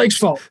not Blake's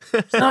fault.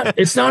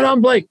 It's not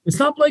on Blake. It's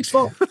not Blake's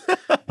fault.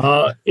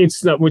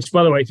 It's not. Which,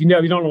 by the way, if you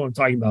don't know what I'm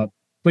talking about,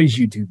 please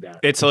YouTube that.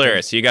 It's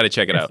hilarious. You got to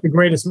check it out. The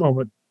greatest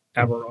moment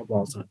ever of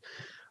all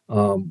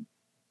time.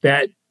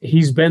 That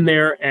he's been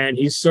there and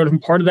he's sort of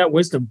part of that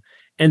wisdom.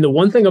 And the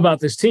one thing about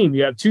this team,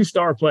 you have two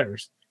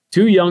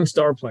young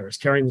star players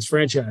carrying this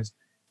franchise.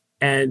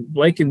 And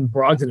Blake and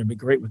Brogdon have been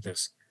great with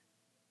this.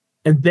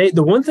 And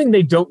the one thing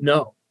they don't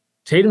know,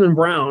 Tatum and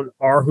Brown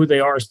are who they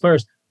are as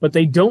players, but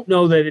they don't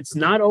know that it's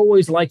not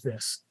always like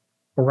this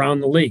around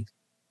the league.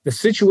 The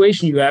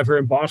situation you have here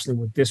in Boston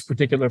with this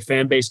particular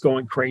fan base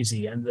going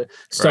crazy and the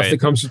stuff that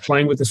comes with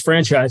playing with this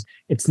franchise,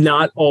 it's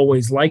not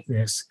always like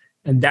this.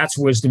 And that's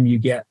wisdom you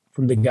get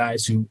from the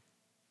guys who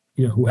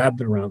have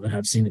been around and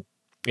have seen it.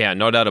 Yeah,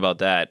 no doubt about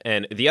that.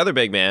 And the other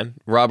big man,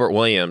 Robert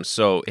Williams,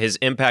 so his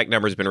impact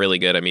number has been really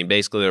good. I mean,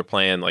 basically they're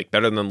playing like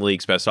better than the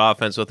league's best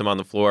offense with him on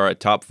the floor, a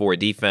top 4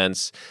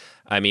 defense.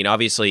 I mean,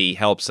 obviously he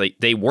helps.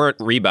 They weren't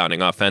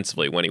rebounding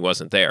offensively when he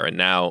wasn't there. And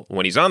now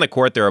when he's on the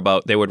court,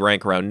 they would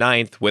rank around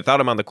 9th. Without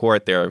him on the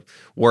court, they're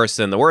worse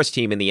than the worst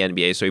team in the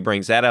NBA. So he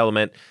brings that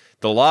element.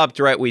 The lob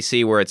threat we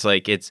see where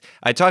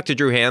I talked to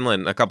Drew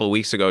Hanlon a couple of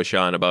weeks ago,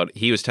 Sean,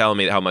 he was telling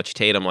me how much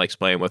Tatum likes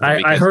playing with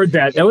him. I heard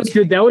that. That was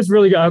good. That was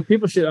really good.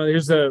 People should,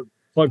 here's a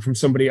plug from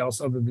somebody else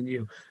other than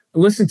you.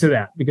 Listen to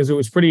that because it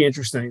was pretty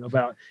interesting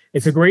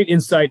it's a great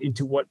insight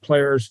into what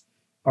players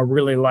are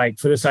really like,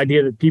 for this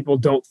idea that people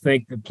don't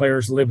think that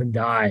players live and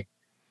die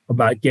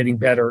about getting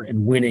better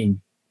and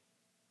winning.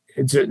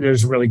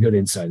 There's really good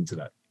insight into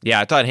that. Yeah,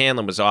 I thought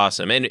Hanlon was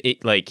awesome. And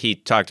he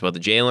talked about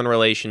the Jalen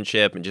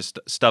relationship and just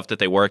stuff that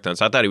they worked on.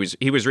 So I thought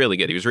he was really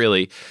good. He was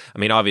really, I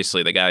mean,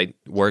 obviously the guy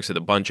works with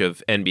a bunch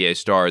of NBA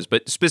stars,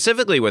 but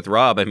specifically with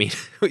Rob, I mean,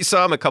 we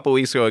saw him a couple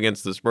weeks ago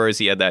against the Spurs.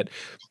 He had that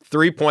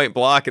 3-point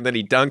block and then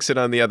he dunks it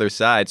on the other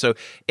side. So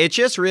it's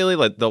just really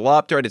like the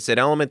lob threat. It's an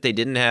element they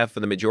didn't have for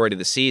the majority of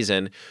the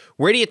season.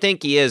 Where do you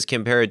think he is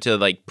compared to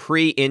like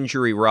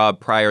pre-injury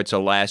Rob prior to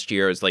last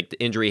year's, like the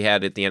injury he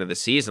had at the end of the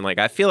season? Like,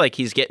 I feel like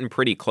he's getting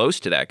pretty close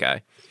to that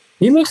guy.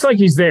 He looks like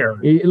he's there.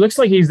 It looks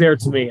like he's there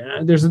to me.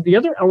 There's the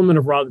other element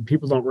of Rob that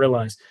people don't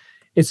realize.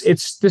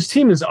 It's this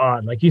team is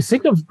odd. Like you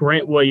think of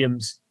Grant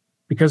Williams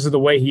because of the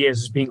way he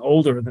is as being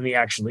older than he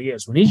actually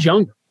is. When he's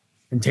younger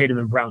than Tatum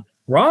and Brown,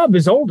 Rob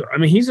is older. I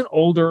mean, he's an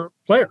older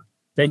player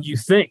than you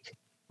think.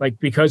 Like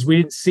because we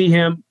didn't see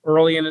him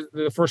early in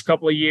the first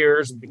couple of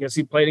years, and because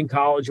he played in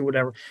college or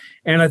whatever.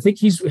 And I think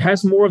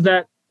has more of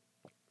that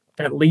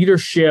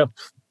leadership,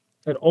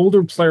 that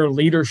older player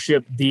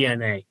leadership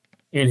DNA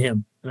in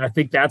him. And I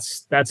think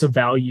that's a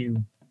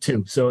value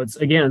too. So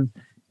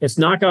it's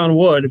knock on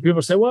wood. And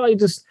people say, well,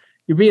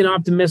 you're being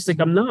optimistic.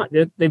 I'm not.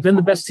 They've been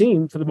the best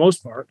team for the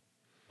most part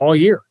all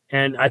year.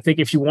 And I think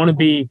if you want to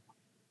be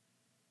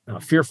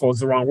fearful is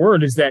the wrong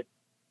word, is that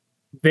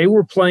they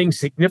were playing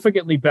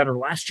significantly better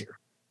last year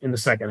in the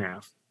second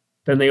half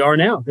than they are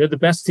now. They're the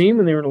best team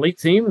and they're an elite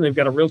team and they've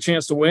got a real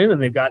chance to win.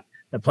 And they've got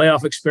the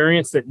playoff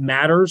experience that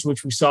matters,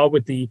 which we saw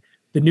with the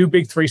new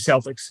Big Three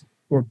Celtics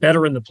who were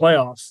better in the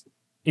playoffs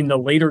in the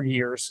later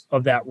years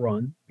of that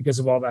run because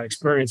of all that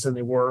experience than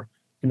they were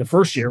in the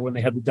first year when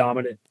they had the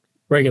dominant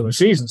regular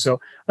season. So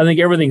I think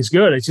everything's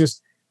good. It's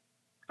just,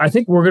 I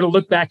think we're going to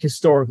look back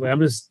historically.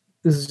 This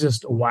is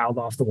just a wild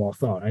off the wall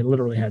thought I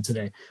literally had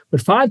today,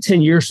 but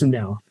 5-10 years from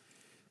now,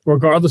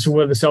 regardless of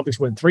whether the Celtics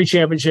win 3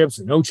 championships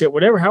or no chip,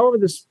 however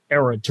this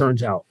era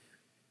turns out,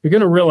 you're going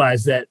to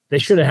realize that they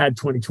should have had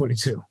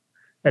 2022,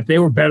 that they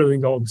were better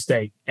than Golden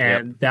State.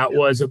 And that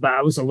was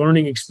a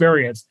learning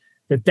experience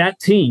that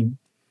team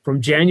from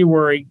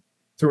January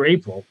through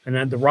April. And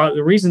then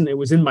the reason it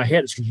was in my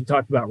head is because you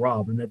talked about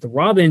Rob, and that the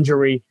Rob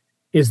injury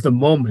is the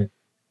moment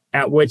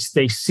at which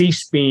they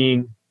cease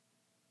being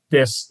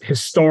this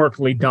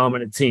historically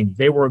dominant team.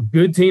 They were a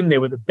good team. They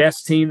were the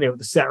best team. They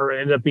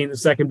ended up being the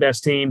second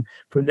best team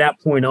from that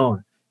point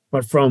on.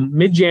 But from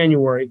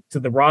mid-January to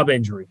the Rob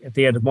injury at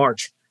the end of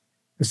March,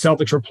 the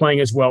Celtics are playing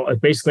as well as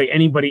basically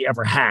anybody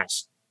ever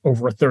has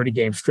over a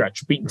 30-game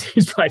stretch, beating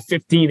teams by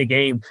 15 a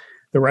game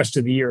the rest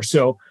of the year.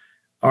 So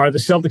are the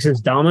Celtics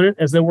as dominant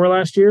as they were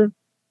last year?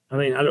 I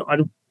mean,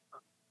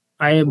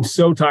 I am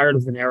so tired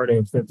of the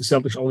narrative that the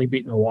Celtics only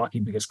beat Milwaukee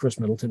because Chris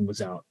Middleton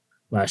was out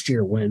last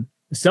year, when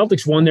the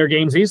Celtics won their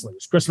games easily.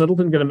 Is Chris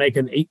Middleton going to make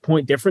an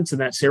 8-point difference in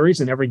that series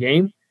in every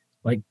game?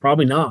 Like,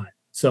 probably not.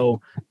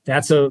 So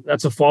that's a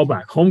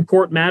fallback. Home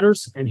court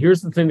matters. And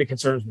here's the thing that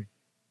concerns me.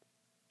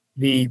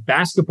 The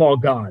basketball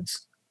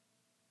gods,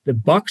 the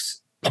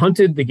Bucks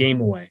punted the game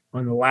away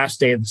on the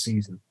last day of the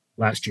season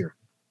last year.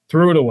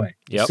 Threw it away.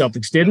 Yep. The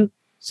Celtics didn't.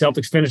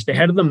 Celtics finished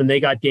ahead of them, and they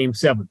got game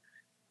 7.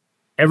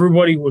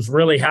 Everybody was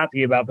really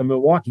happy about the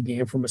Milwaukee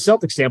game from a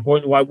Celtics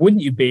standpoint. Why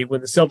wouldn't you be when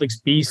the Celtics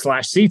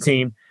B/C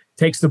team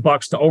takes the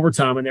Bucks to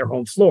overtime on their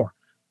home floor?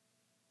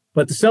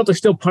 But the Celtics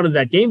still punted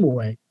that game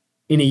away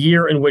in a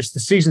year in which the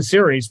season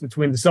series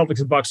between the Celtics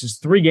and Bucks is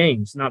 3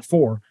 games, not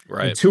 4.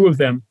 Right. And 2 of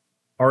them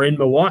are in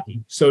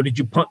Milwaukee. So did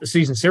you punt the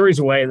season series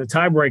away in the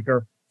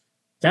tiebreaker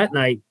that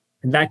night?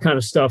 And that kind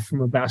of stuff from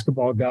a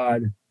basketball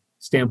god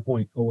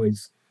standpoint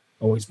always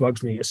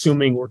bugs me,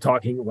 assuming we're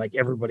talking like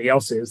everybody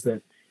else is,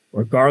 that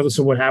regardless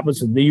of what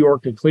happens in New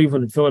York and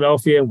Cleveland and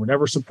Philadelphia, and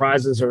whatever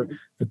surprises are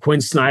the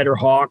Quinn Snyder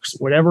Hawks,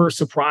 whatever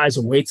surprise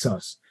awaits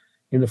us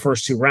in the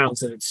first 2 rounds,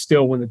 that it's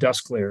still, when the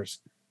dust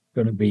clears,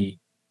 going to be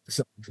the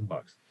Celtics and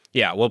Bucks.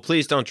 Yeah, well,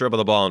 please don't dribble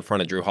the ball in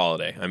front of Drew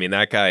Holiday. I mean,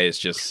 that guy is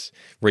just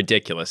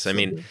ridiculous. I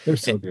mean, they're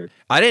so good.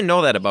 I didn't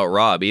know that about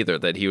Rob either,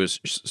 that he was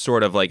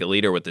sort of like a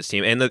leader with this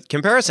team. And the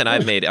comparison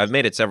I've made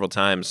it several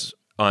times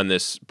on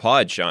this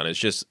pod, Sean, is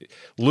just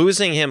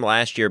losing him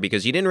last year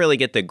because you didn't really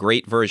get the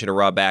great version of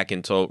Rob back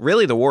until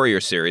really the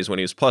Warriors series, when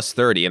he was plus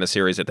 30 in a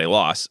series that they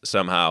lost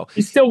somehow.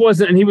 He still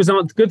wasn't, and he was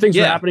on, good things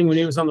were happening when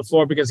he was on the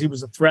floor because he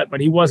was a threat,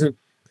 but he wasn't,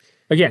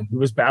 again, he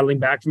was battling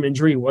back from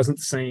injury. He wasn't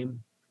the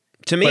same.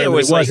 To me, it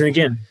was like,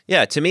 again.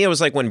 Yeah, to me, it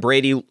was like when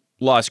Brady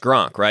lost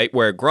Gronk, right?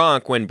 Where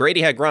Gronk, when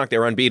Brady had Gronk, they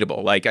were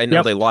unbeatable. Like, I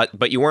know they lost,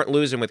 but you weren't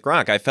losing with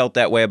Gronk. I felt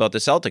that way about the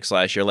Celtics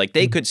last year. Like,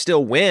 they could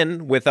still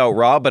win without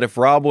Rob, but if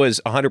Rob was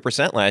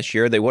 100% last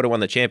year, they would have won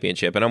the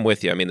championship. And I'm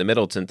with you. I mean, the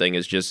Middleton thing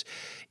is just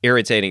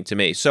irritating to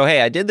me. So,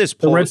 hey, I did this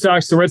poll. The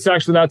Red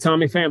Sox without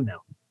Tommy Pham now.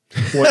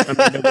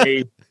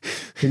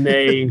 Can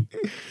they?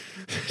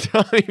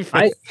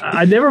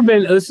 I've never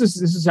been. This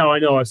is how I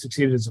know I've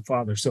succeeded as a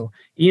father. So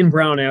Ian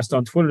Brown asked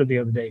on Twitter the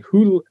other day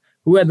who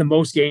had the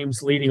most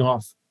games leading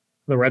off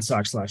the Red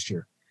Sox last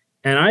year,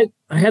 and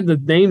I had the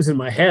names in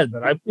my head,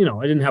 but I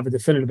didn't have a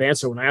definitive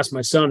answer. When I asked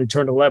my son, who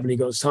turned 11, he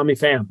goes, Tommy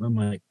Pham. I'm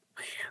like,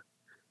 man,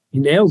 he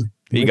nailed it.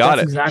 He got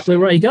it exactly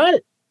right. He got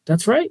it.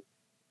 That's right.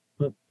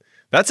 But,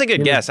 that's a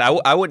good guess.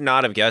 I would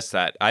not have guessed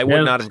that. I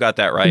would not have got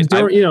that right.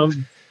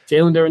 Jalen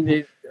during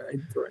the.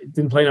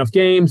 Didn't play enough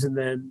games, and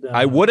then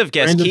I would have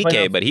guessed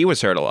Kike, but he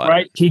was hurt a lot.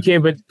 Right,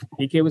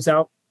 Kike was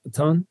out a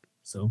ton.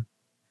 So,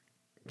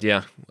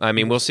 yeah, I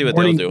mean, we'll see what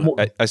they'll do.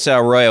 I saw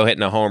Arroyo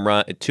hitting a home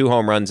run, 2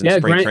 home runs in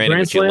spring training,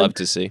 which you'd love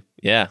to see.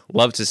 Yeah,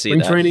 love to see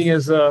spring that. Training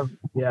is,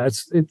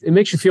 it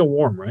makes you feel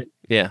warm, right?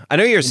 Yeah, I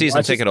know you're a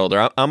season ticket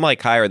holder. I'm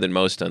like higher than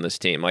most on this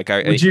team. Like,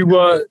 would you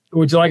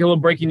like a little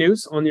breaking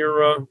news on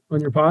your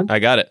pod? I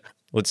got it.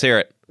 Let's hear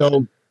it.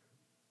 So,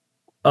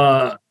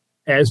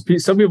 as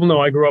some people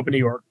know, I grew up in New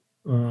York.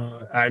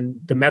 And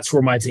the Mets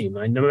were my team.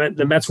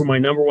 The Mets were my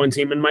number 1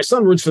 team, and my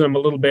son roots for them a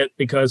little bit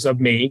because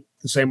of me.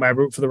 The same way I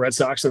root for the Red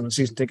Sox, and I'm a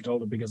season ticket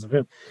holder because of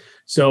him.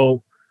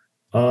 So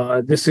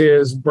this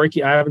is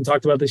breaking. I haven't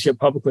talked about this yet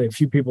publicly. A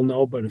few people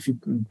know, but a few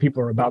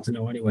people are about to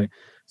know anyway.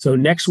 So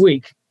next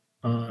week,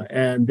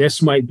 and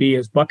this might be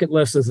as bucket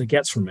list as it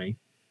gets for me.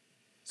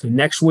 So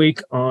next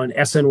week on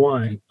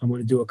SNY, I'm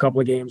going to do a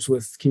couple of games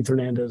with Keith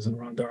Hernandez and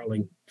Ron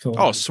Darling.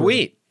 Oh,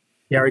 sweet.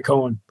 Gary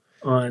Cohen.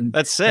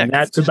 That's sick. And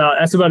that's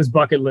about as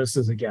bucket list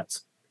as it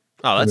gets.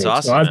 Oh, that's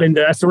awesome. So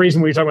that's the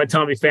reason we talk about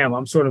Tommy Pham.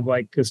 I'm sort of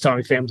like, because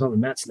Tommy Pham's on the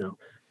Mets now,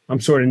 I'm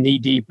sort of knee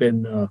deep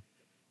in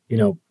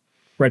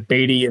Brett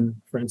Beatty and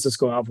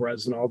Francisco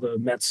Alvarez and all the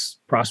Mets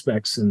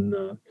prospects,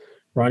 and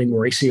Ronnie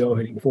Mauricio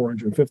hitting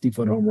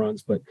 450-foot home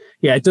runs. But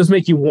yeah, it does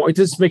make you warm. It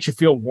just makes you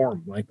feel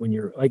warm. Like when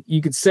you're like,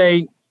 you could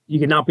say you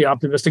could not be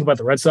optimistic about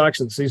the Red Sox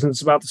and the season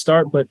that's about to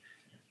start, but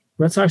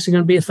Red Sox are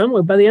going to be at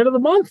Fenway by the end of the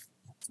month.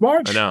 It's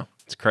March. I know.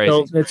 It's crazy.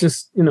 So it's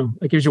just,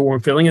 it gives you a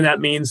warm feeling, and that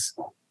means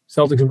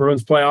Celtics and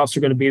Bruins playoffs are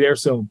going to be there.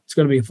 So it's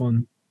going to be a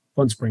fun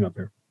spring up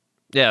here.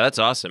 Yeah, that's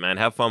awesome, man.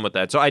 Have fun with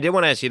that. So I did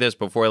want to ask you this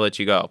before I let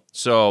you go.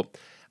 So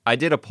I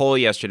did a poll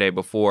yesterday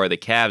before the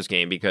Cavs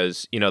game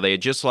because, they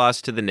had just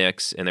lost to the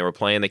Knicks and they were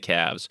playing the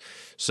Cavs.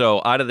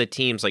 So out of the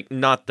teams, like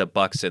not the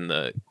Bucks and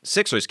the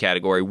Sixers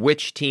category,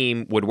 which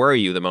team would worry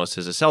you the most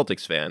as a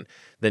Celtics fan?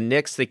 The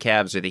Knicks, the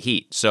Cavs, or the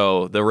Heat.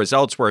 So the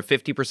results were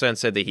 50%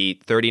 said the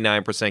Heat,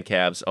 39%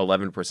 Cavs,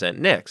 11%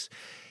 Knicks.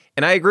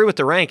 And I agree with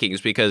the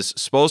rankings because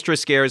Spoelstra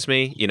scares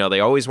me. You know,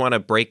 they always want to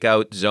break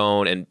out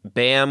zone, and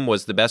Bam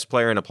was the best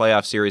player in a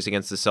playoff series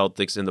against the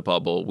Celtics in the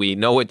bubble. We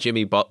know what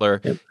Jimmy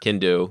Butler can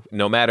do,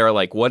 no matter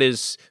like what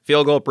his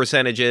field goal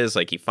percentage is.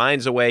 Like he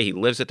finds a way, he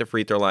lives at the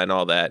free throw line,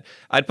 all that.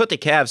 I'd put the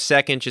Cavs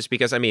second just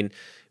because, I mean,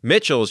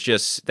 Mitchell's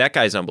just, that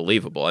guy's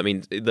unbelievable. I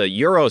mean, the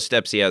Euro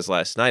steps he has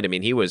last night, I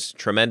mean, he was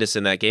tremendous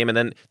in that game. And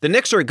then the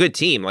Knicks are a good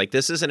team. Like,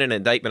 this isn't an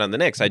indictment on the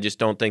Knicks. I just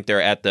don't think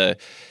they're at the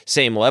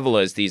same level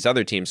as these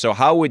other teams. So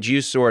how would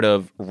you sort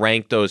of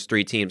rank those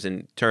three teams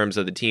in terms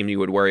of the team you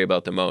would worry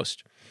about the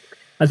most?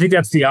 I think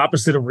that's the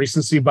opposite of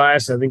recency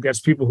bias. I think that's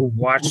people who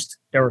watched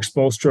Eric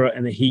Spoelstra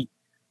and the Heat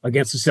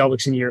against the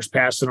Celtics in years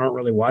past and aren't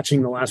really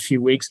watching the last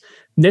few weeks.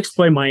 Knicks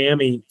play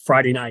Miami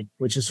Friday night,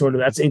 which is sort of,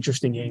 that's an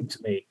interesting game to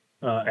me.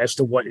 As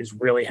to what is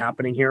really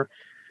happening here.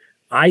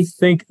 I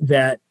think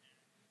that,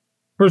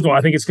 first of all,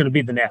 I think it's going to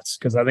be the Nets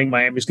because I think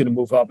Miami's going to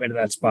move up into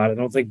that spot. I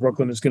don't think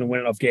Brooklyn is going to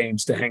win enough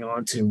games to hang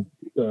on to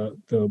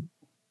the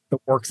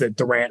work that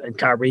Durant and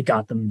Kyrie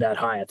got them that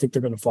high. I think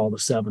they're going to fall to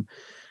 7.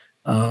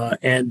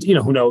 And, you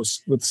know, who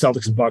knows with the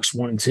Celtics and Bucks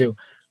 1 and 2.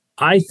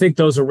 I think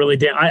those are really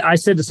I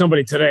said to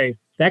somebody today,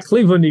 that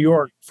Cleveland, New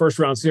York first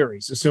round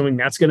series, assuming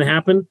that's going to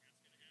happen,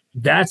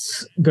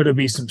 that's going to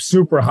be some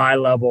super high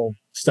level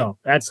stuff.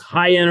 That's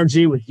high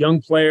energy with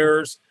young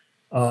players.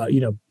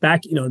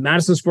 Back, in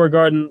Madison Square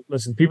Garden,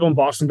 listen, people in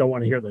Boston don't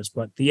want to hear this,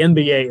 but the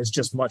NBA is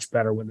just much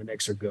better when the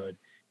Knicks are good.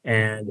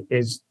 And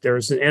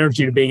there's an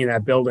energy to being in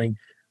that building.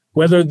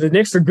 Whether the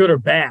Knicks are good or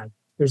bad,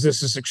 there's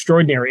this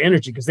extraordinary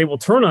energy because they will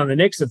turn on the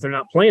Knicks if they're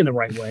not playing the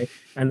right way.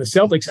 And the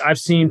Celtics, I've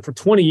seen for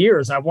 20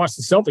 years, I've watched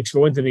the Celtics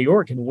go into New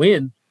York and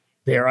win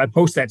there. I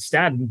post that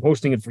stat, I've been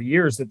posting it for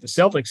years, that the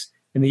Celtics,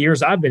 in the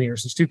years I've been here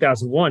since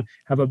 2001,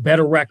 have a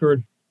better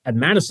record at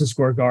Madison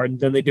Square Garden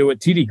than they do at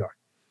TD Garden.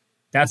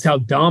 That's how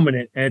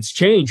dominant, and it's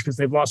changed because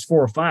they've lost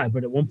 4 or 5,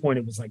 but at one point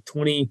it was like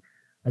 20.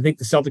 I think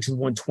the Celtics have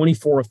won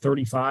 24 of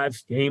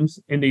 35 games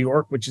in New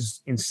York, which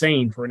is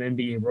insane for an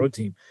NBA road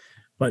team.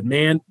 But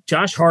man,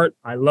 Josh Hart,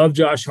 I love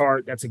Josh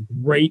Hart. That's a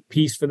great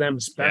piece for them,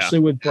 especially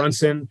with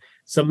Brunson,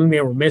 something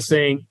they were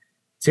missing.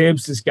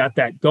 Tibbs has got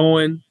that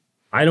going.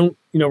 We're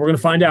going to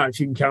find out if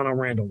you can count on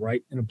Randall,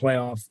 right, in a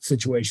playoff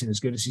situation as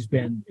good as he's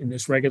been in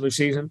this regular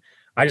season.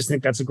 I just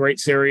think that's a great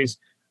series.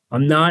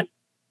 The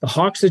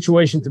Hawks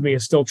situation to me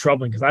is still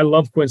troubling because I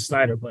love Quinn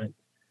Snyder, but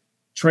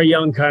Trae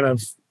Young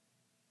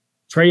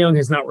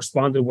has not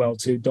responded well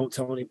to don't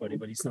tell anybody,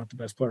 but he's not the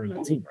best player on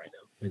that team right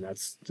now. I mean,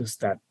 that's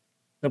just that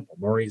simple.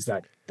 Murray's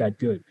that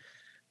good.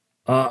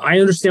 I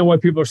understand why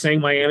people are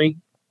saying Miami.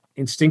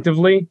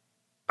 Instinctively,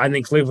 I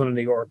think Cleveland and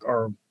New York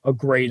are a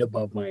grade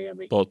above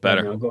Miami. Both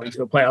better. Going to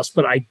the playoffs.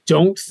 But I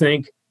don't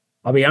think,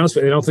 I'll be honest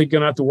with you, I don't think you're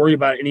going to have to worry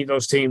about any of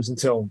those teams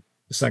until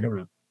the second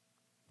round.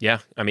 Yeah,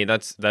 I mean,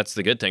 that's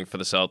the good thing for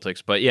the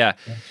Celtics. But yeah.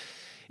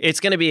 It's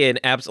going to be an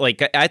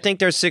I think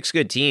there's 6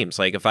 good teams.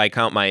 Like if I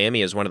count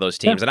Miami as one of those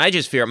teams, and I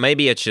just fear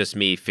maybe it's just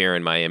me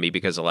fearing Miami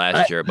because of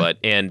last year,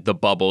 and the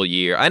bubble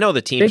year. I know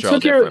the teams are all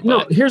different.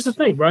 No, here's the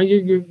thing,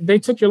 Brian. They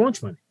took your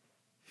lunch money.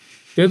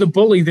 They're the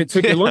bully that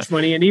took your lunch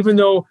money, and even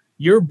though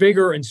you're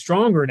bigger and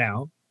stronger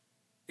now,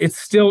 it's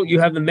still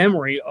you have the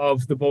memory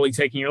of the bully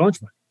taking your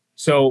lunch money.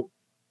 So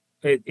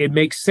it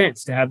makes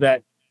sense to have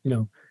that,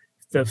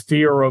 the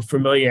fear of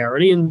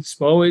familiarity. And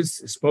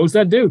Spo's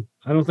that dude.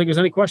 I don't think there's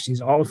any question.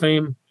 He's a Hall of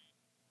Fame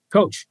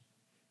coach.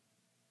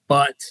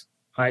 But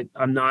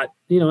I'm not,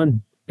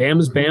 and Bam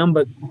is Bam,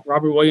 but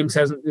Robert Williams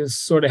is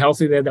sort of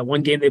healthy. They had that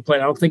one game they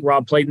played. I don't think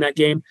Rob played in that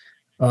game.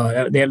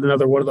 They had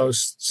another one of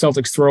those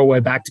Celtics throwaway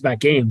back-to-back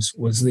games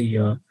was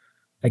that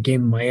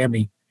game in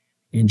Miami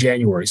in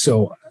January.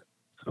 So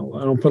I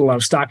don't put a lot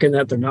of stock in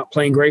that. They're not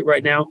playing great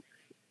right now.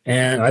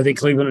 And I think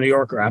Cleveland and New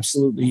York are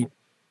absolutely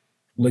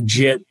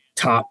legit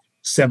top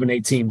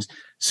 7-8 teams.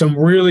 Some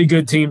really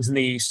good teams in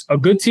the East. A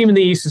good team in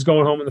the East is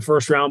going home in the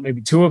first round,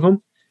 maybe 2 of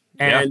them.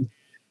 And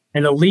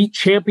an elite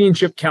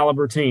championship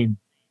caliber team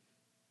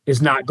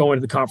is not going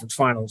to the conference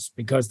finals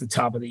because the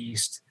top of the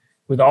East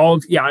with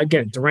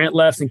again, Durant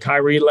left and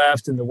Kyrie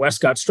left and the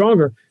West got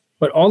stronger,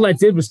 but all that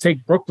did was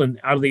take Brooklyn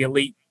out of the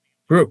elite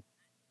group.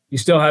 You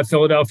still have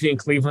Philadelphia and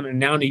Cleveland and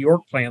now New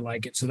York playing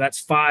like it. So that's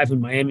 5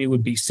 and Miami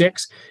would be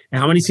 6.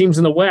 And how many teams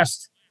in the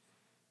West?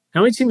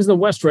 How many teams in the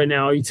West right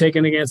now are you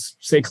taking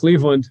against, say,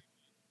 Cleveland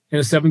in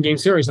a 7-game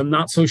series? I'm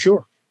not so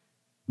sure.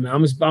 I mean,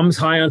 I'm as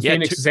high on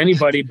Phoenix as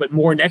anybody, but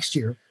more next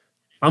year.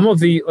 You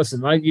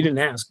didn't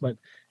ask, but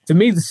to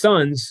me, the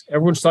Suns,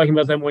 everyone's talking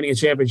about them winning a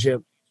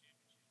championship.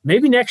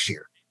 Maybe next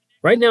year.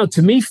 Right now,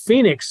 to me,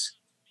 Phoenix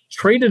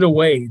traded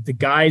away the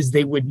guys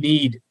they would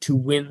need to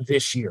win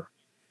this year.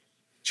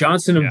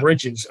 Johnson and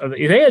Bridges.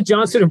 If they had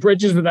Johnson and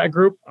Bridges with that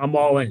group, I'm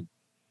all in.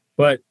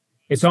 But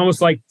it's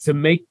almost like it's a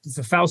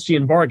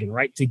Faustian bargain,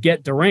 right? To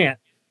get Durant,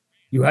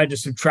 you had to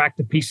subtract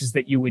the pieces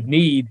that you would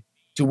need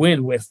to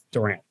win with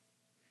Durant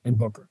and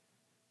Booker.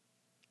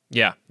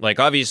 Yeah, like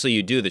obviously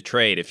you do the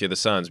trade if you're the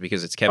Suns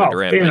because it's Kevin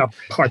Durant.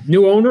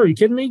 New owner? Are you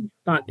kidding me?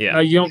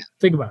 You don't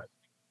think about it.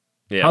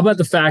 Yeah. How about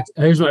the fact,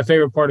 here's my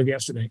favorite part of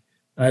yesterday.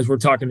 as we're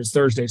talking this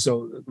Thursday.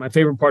 So my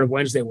favorite part of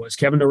Wednesday was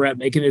Kevin Durant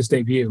making his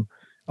debut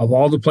of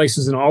all the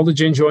places and all the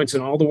gin joints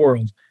in all the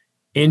world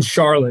in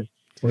Charlotte,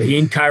 where he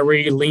and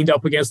Kyrie leaned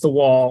up against the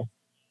wall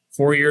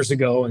 4 years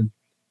ago and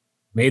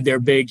made their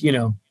big,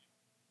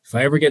 if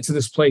I ever get to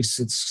this place,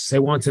 it's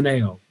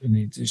Sewantaneo. And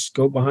they just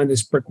go behind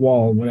this brick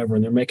wall and whatever.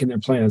 And they're making their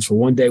plans for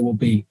one day we'll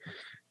be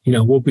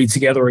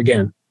together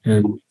again.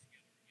 And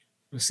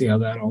we'll see how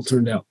that all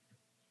turned out.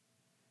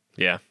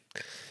 Yeah.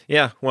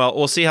 Yeah. Well,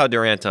 we'll see how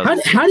Durant does.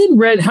 How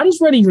does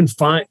Red even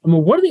find,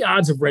 what are the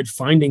odds of Red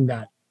finding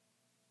that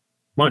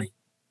money?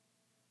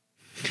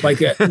 Like,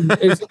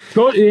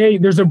 hey,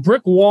 there's a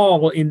brick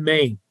wall in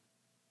Maine.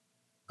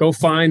 Go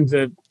find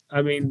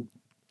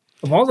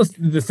of all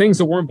the things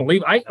that weren't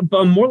believed,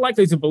 I'm more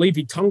likely to believe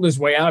he tunneled his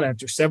way out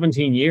after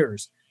 17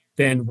 years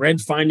than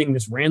Red finding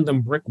this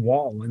random brick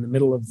wall in the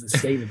middle of the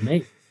state of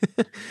Maine.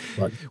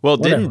 But well,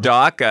 didn't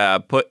Doc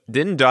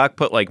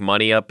put like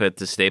money up at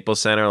the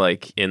Staples Center,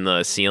 like in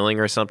the ceiling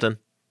or something?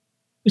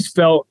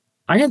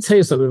 I had to tell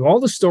you something. Of all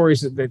the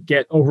stories that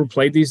get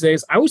overplayed these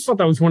days, I always thought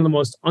that was one of the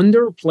most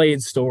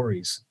underplayed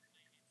stories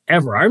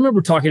ever. I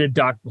remember talking to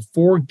Doc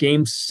before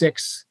Game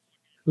 6.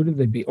 Who did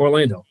they beat?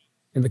 Orlando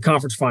in the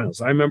conference finals.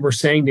 I remember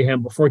saying to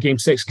him before Game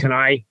 6, "Can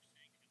I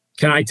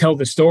tell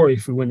the story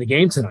if we win the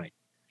game tonight?"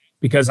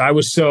 Because I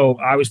was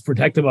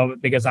protective of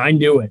it because I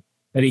knew it.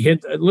 That he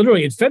hit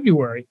literally in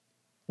February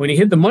when he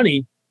hit the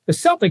money. The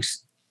Celtics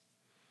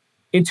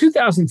in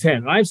 2010,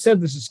 and I've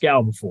said this to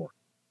Scal before,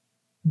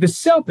 the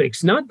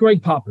Celtics, not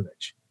Greg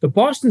Popovich, the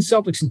Boston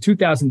Celtics in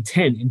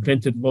 2010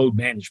 invented load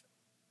management,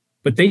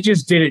 but they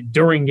just did it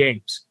during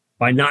games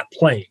by not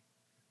playing.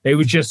 They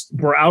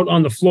were out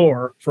on the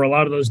floor for a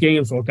lot of those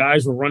games while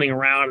guys were running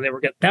around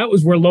and that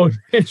was where load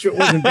management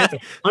was invented.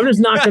 I'm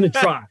just not going to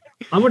try.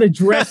 I'm going to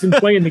dress and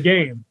play in the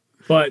game.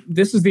 But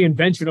this is the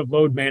invention of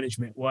load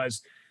management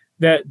was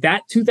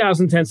that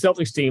 2010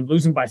 Celtics team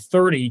losing by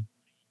 30.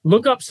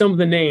 Look up some of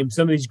the names,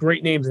 some of these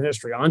great names in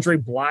history. Andre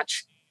Bloch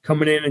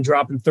coming in and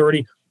dropping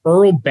 30.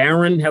 Earl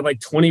Barron had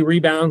like 20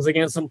 rebounds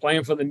against them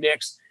playing for the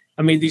Knicks.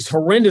 These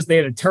horrendous, they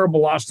had a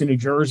terrible loss to New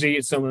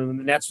Jersey. Some of them,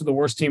 the Nets were the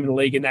worst team in the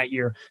league in that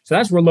year. So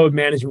that's where load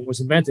management was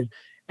invented.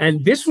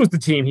 And this was the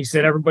team, he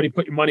said, everybody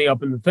put your money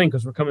up in the thing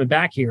because we're coming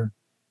back here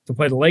to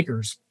play the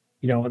Lakers,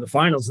 in the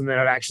finals. And then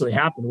it actually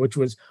happened, which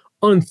was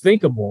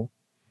unthinkable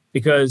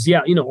because,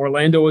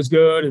 Orlando was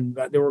good and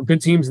there were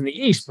good teams in the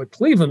East, but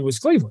Cleveland was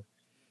Cleveland.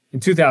 In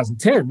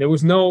 2010, there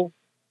was no,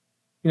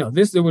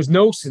 there was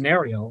no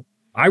scenario.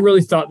 I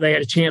really thought they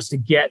had a chance to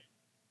get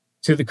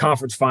to the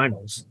conference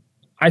finals.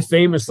 I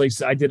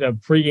did a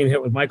pregame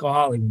hit with Michael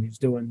Holley when he was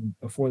doing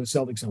before the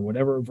Celtics on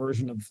whatever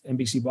version of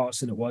NBC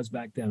Boston it was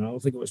back then. I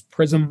don't think it was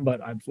Prism,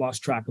 but I've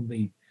lost track of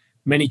the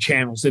many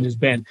channels it has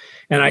been.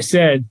 And I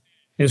said,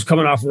 it was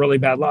coming off a really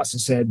bad loss. I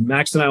said,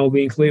 Max and I will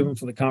be in Cleveland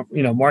for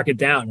the mark it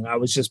down. And I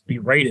was just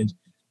berated,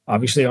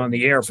 obviously on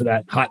the air for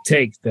that hot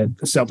take that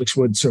the Celtics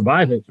would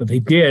survive it, but they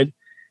did.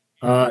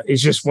 It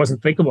just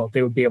wasn't thinkable if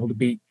they would be able to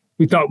beat.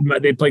 We thought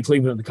they'd play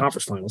Cleveland in the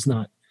conference finals,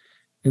 not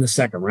in the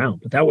second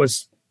round, but that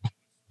was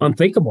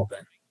unthinkable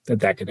then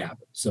that could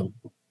happen. So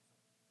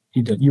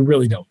you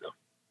really don't know.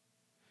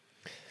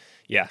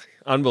 Yeah,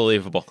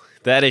 unbelievable.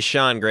 That is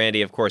Sean Grande,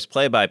 of course,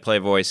 play-by-play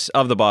voice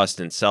of the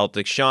Boston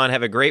Celtics. Sean,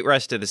 have a great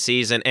rest of the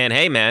season. And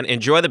hey, man,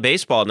 enjoy the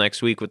baseball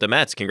next week with the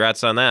Mets.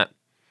 Congrats on that.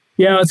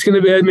 Yeah, it's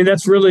going to be,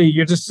 that's really,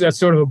 that's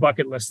sort of a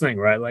bucket list thing,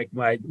 right? Like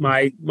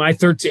my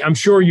 13, I'm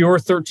sure your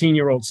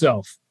 13-year-old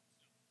self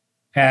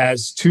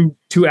has two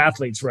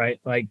athletes, right?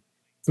 Like,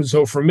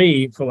 so for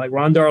me, for like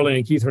Ron Darling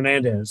and Keith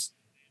Hernandez,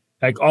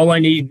 like all I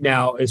need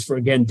now is for,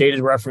 again,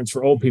 dated reference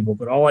for old people,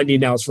 but all I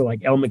need now is for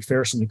like Elle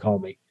McPherson to call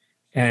me.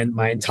 And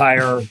my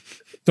entire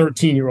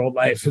 13-year-old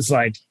life is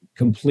like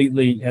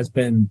completely has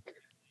been,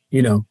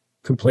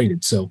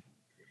 completed. So,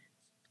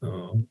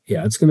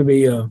 it's going to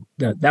be,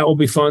 that will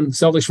be fun.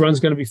 Celtics run's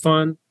going to be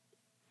fun.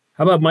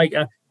 How about Mike?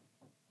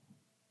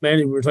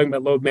 We were talking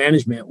about load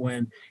management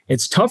when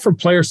it's tough for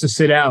players to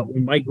sit out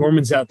when Mike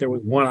Gorman's out there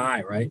with one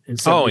eye, right? And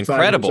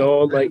incredible.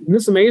 Old. Like, isn't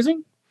this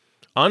amazing?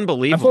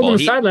 Unbelievable. I pulled him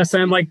aside last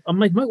time. I'm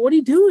like, Mike, what are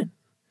you doing?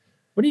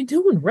 What are you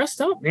doing? Rest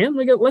up, man.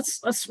 We got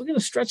we're gonna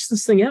stretch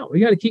this thing out. We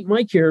got to keep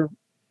Mike here.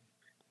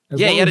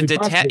 Yeah, he had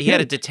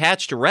a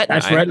detached retina.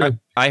 That's retina.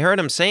 I heard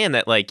him saying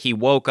that like he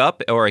woke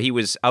up or he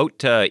was out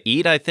to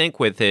eat, I think,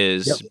 with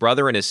his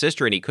brother and his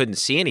sister, and he couldn't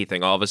see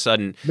anything all of a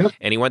sudden. Yep.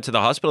 And he went to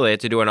the hospital. They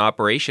had to do an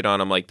operation on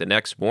him like the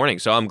next morning.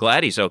 So I'm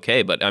glad he's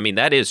okay. But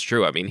that is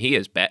true.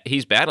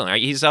 He's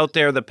battling. He's out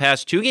there the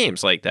past 2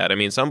 games like that.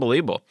 It's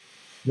unbelievable.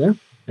 Yeah,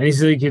 and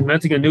he's like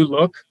inventing a new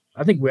look.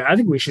 I think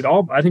we should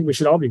all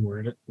be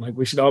wearing it. Like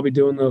we should all be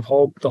doing the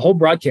whole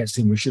broadcast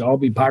team. We should all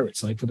be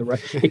Pirates. Like for the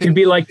rest, it can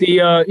be like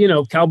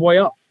the Cowboy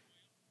Up.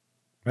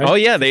 Right? Oh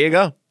yeah, there you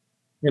go.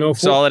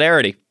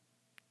 Solidarity.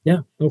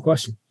 Yeah, no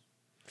question.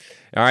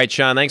 All right,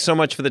 Sean. Thanks so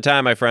much for the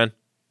time, my friend.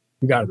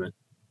 You got it, man.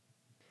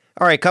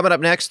 All right, coming up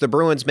next, the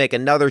Bruins make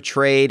another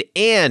trade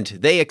and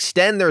they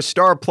extend their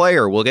star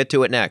player. We'll get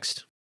to it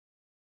next.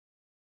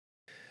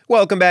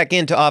 Welcome back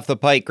into Off the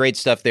Pike. Great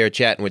stuff there,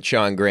 chatting with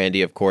Sean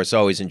Grande. Of course,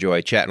 always enjoy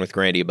chatting with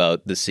Grande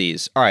about the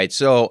C's. All right,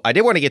 so I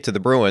did want to get to the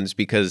Bruins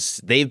because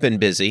they've been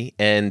busy,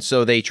 and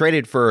so they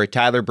traded for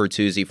Tyler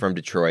Bertuzzi from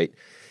Detroit.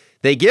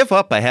 They give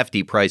up a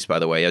hefty price, by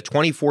the way, a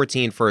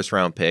 2014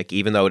 first-round pick,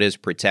 even though it is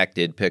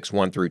protected, picks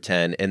 1 through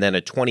 10, and then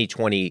a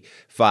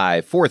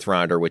 2025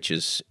 fourth-rounder, which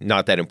is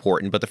not that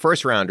important, but the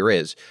first-rounder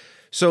is.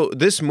 So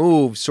this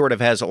move sort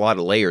of has a lot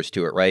of layers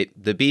to it, right?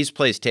 The Bees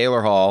placed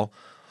Taylor Hall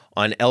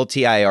on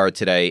LTIR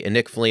today and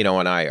Nick Foligno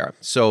on IR.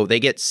 So they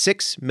get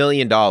 $6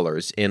 million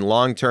in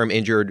long-term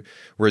injured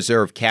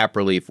reserve cap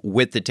relief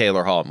with the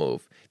Taylor Hall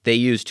move. They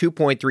used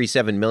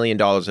 $2.37 million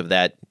of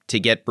that to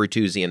get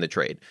Bertuzzi in the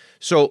trade.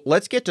 So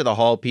let's get to the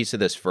Hall piece of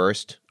this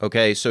first.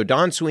 Okay, so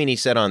Don Sweeney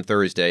said on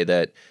Thursday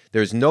that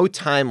there's no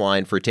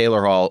timeline for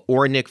Taylor Hall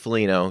or Nick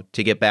Foligno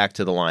to get back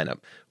to the lineup.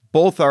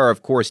 Both are,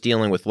 of course,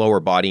 dealing with lower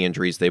body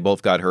injuries. They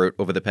both got hurt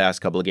over the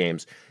past couple of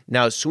games.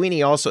 Now,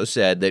 Sweeney also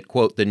said that,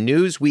 quote, the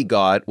news we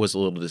got was a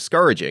little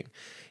discouraging.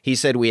 He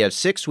said we have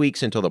 6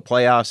 weeks until the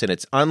playoffs, and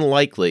it's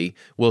unlikely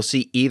we'll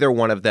see either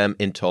one of them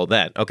until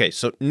then. Okay,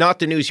 so not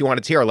the news you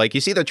wanted to hear. Like,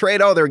 you see the trade,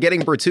 they're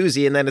getting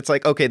Bertuzzi, and then it's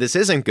like, okay, this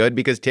isn't good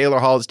because Taylor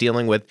Hall is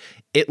dealing with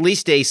at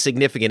least a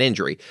significant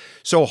injury.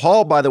 So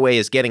Hall, by the way,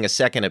 is getting a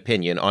second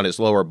opinion on his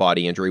lower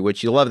body injury,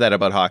 which you love that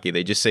about hockey.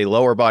 They just say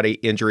lower body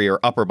injury or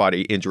upper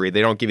body injury.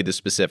 They don't give you the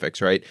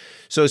specifics, right?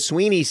 So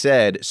Sweeney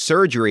said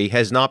surgery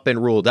has not been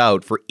ruled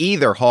out for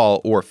either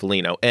Hall or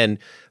Foligno. And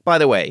by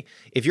the way,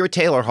 if you're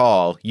Taylor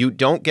Hall, you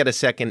don't get a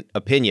second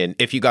opinion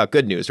if you got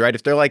good news, right?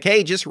 If they're like,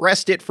 hey, just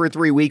rest it for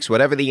 3 weeks,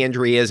 whatever the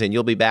injury is, and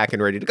you'll be back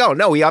and ready to go.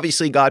 No, he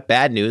obviously got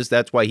bad news.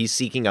 That's why he's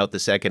seeking out the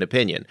second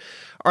opinion.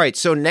 All right,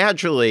 so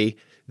naturally,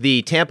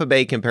 the Tampa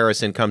Bay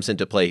comparison comes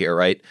into play here,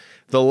 right?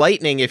 The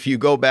Lightning, if you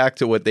go back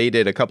to what they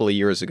did a couple of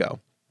years ago,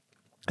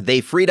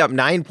 they freed up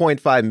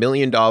 $9.5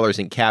 million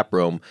in cap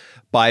room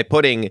by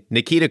putting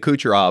Nikita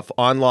Kucherov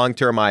on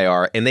long-term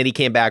IR, and then he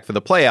came back for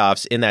the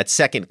playoffs in that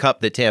second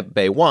cup that Tampa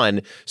Bay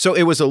won. So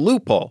it was a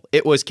loophole.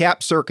 It was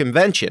cap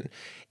circumvention.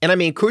 And I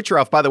mean,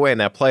 Kucherov, by the way, in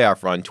that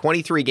playoff run,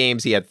 23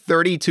 games, he had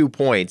 32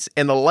 points,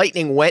 and the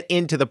Lightning went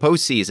into the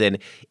postseason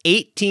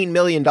 $18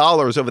 million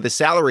over the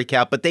salary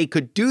cap, but they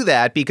could do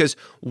that because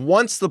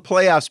once the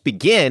playoffs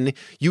begin,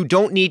 you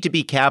don't need to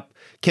be cap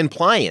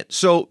compliant.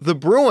 So the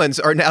Bruins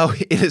are now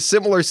in a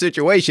similar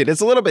situation.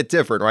 It's a little bit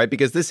different, right?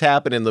 Because this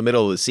happened in the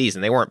middle of the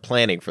season. They weren't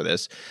planning for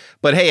this.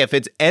 But hey, if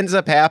it ends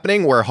up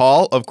happening where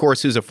Hall, of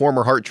course, who's a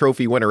former Hart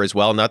Trophy winner as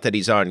well, not that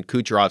he's on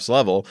Kucherov's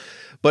level,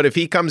 but if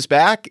he comes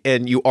back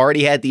and you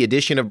already had the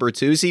addition of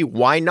Bertuzzi,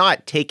 why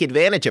not take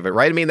advantage of it,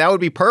 right? I mean, that would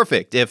be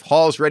perfect if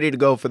Hall's ready to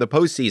go for the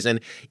postseason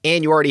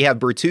and you already have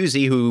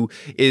Bertuzzi who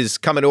is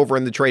coming over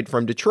in the trade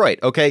from Detroit,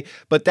 okay?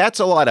 But that's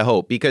a lot of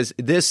hope because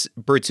this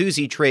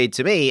Bertuzzi trade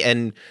to me,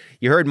 and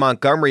you heard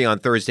Montgomery on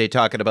Thursday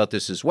talking about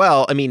this as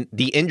well, I mean,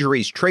 the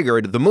injuries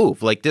triggered the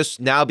move. Like this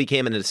now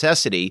became a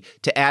necessity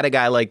to add a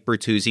guy like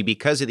Bertuzzi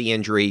because of the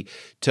injury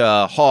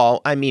to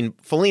Hall. I mean,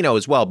 Foligno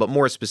as well, but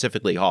more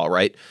specifically Hall,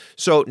 right?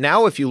 So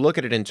now if you look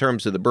at it in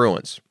terms of the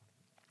Bruins,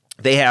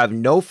 they have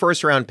no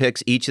first-round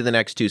picks each of the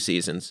next 2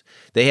 seasons.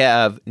 They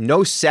have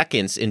no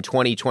seconds in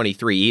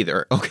 2023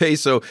 either. Okay,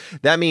 so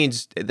that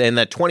means then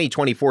that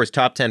 2024 is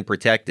top 10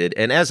 protected.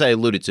 And as I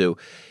alluded to,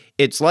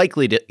 it's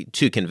likely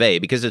to convey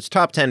because it's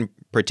top 10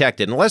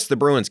 protected unless the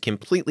Bruins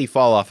completely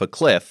fall off a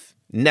cliff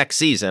next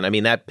season. I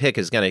mean, that pick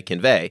is going to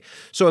convey.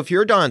 So if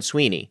you're Don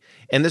Sweeney,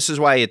 and this is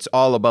why it's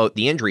all about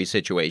the injury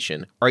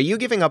situation, are you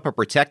giving up a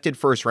protected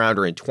first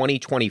rounder in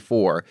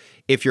 2024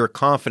 if you're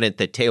confident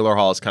that Taylor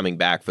Hall is coming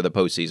back for the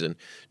postseason?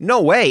 No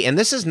way. And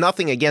this is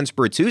nothing against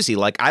Bertuzzi.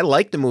 Like, I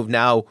like the move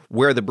now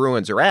where the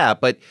Bruins are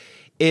at, but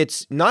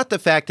it's not the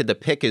fact that the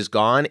pick is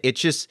gone. It's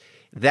just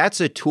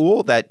that's a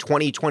tool. That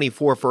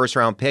 2024 first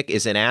round pick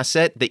is an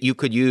asset that you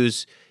could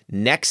use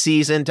next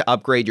season to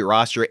upgrade your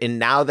roster, and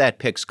now that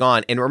pick's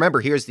gone. And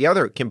remember, here's the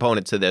other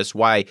component to this,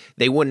 why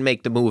they wouldn't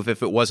make the move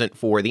if it wasn't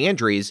for the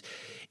injuries,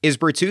 is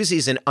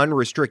Bertuzzi's an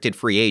unrestricted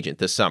free agent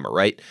this summer,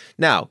 right?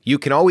 Now, you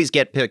can always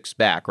get picks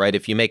back, right,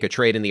 if you make a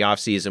trade in the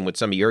offseason with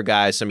some of your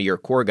guys, some of your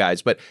core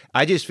guys, but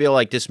I just feel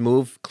like this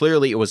move,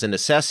 clearly it was a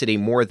necessity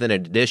more than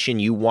an addition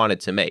you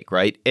wanted to make,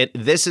 right?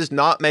 This is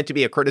not meant to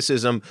be a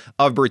criticism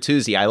of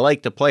Bertuzzi. I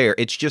like the player.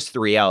 It's just the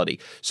reality.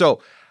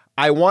 So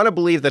I want to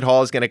believe that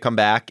Hall is going to come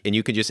back and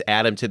you can just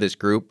add him to this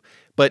group.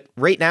 But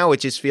right now, it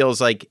just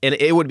feels like, and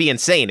it would be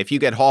insane if you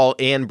get Hall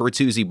and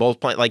Bertuzzi both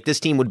playing. Like, this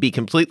team would be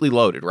completely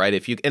loaded, right?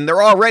 And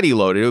they're already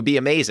loaded. It would be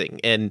amazing.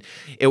 And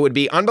it would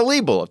be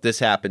unbelievable if this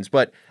happens.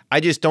 But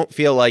I just don't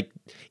feel like,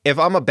 if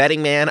I'm a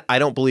betting man, I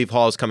don't believe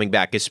Hall is coming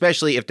back,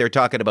 especially if they're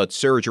talking about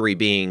surgery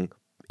being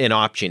an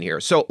option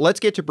here. So let's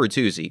get to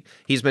Bertuzzi.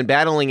 He's been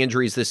battling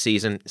injuries this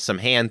season, some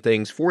hand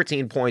things,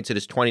 14 points in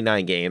his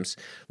 29 games.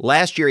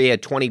 Last year, he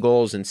had 20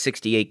 goals in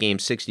 68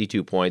 games,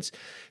 62 points.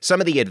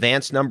 Some of the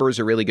advanced numbers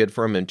are really good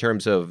for him in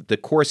terms of the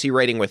Corsi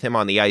rating with him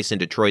on the ice in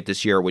Detroit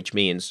this year, which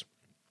means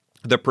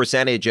the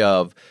percentage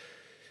of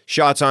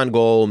shots on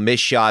goal,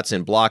 missed shots,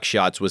 and block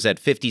shots was at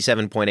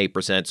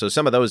 57.8%. So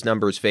some of those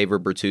numbers favor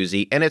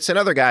Bertuzzi. And it's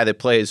another guy that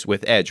plays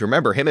with edge.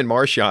 Remember, him and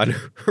Marchand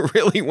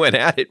really went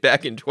at it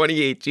back in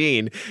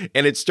 2018,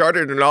 and it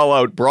started an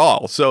all-out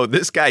brawl. So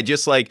this guy,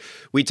 just like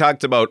we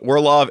talked about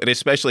Orlov and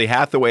especially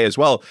Hathaway as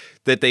well,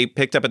 that they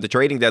picked up at the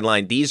trading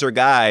deadline, these are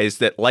guys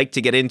that like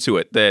to get into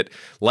it, that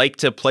like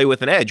to play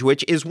with an edge,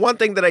 which is one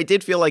thing that I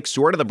did feel like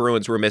sort of the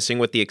Bruins were missing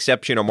with the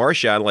exception of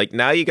Marchand. Like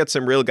now you got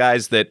some real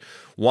guys that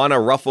want to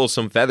ruffle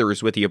some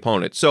feathers with the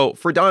opponent. So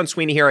for Don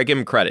Sweeney here, I give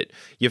him credit.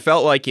 You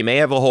felt like you may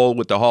have a hole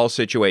with the Hall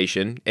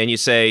situation, and you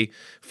say,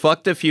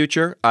 fuck the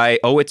future. I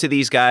owe it to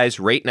these guys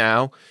right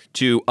now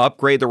to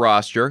upgrade the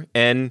roster,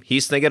 and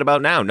he's thinking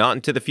about now, not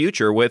into the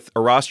future with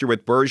a roster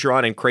with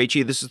Bergeron and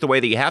Krejci. This is the way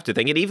that you have to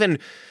think. And even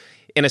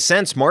in a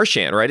sense,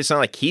 Marchand, right? It's not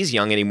like he's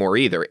young anymore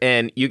either.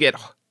 And you get,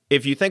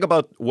 if you think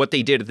about what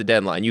they did at the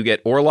deadline, you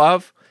get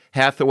Orlov,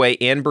 Hathaway,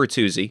 and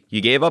Bertuzzi.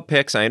 You gave up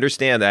picks, I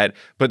understand that,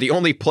 but the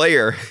only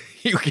player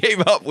you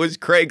gave up was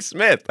Craig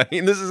Smith. I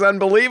mean, this is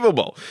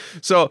unbelievable.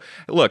 So,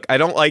 look, I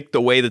don't like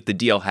the way that the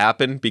deal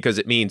happened because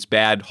it means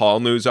bad Hall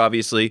news,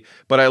 obviously,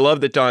 but I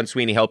love that Don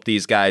Sweeney helped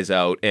these guys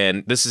out,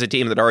 and this is a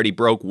team that already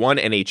broke one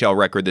NHL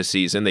record this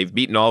season. They've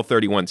beaten all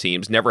 31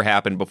 teams, never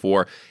happened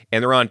before,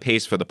 and they're on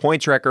pace for the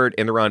points record,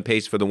 and they're on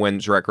pace for the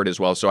wins record as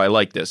well, so I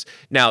like this.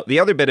 Now, the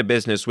other bit of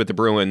business with the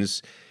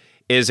Bruins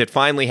is it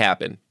finally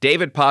happened.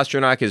 David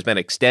Pastrnak has been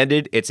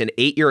extended. It's an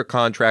 8-year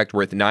contract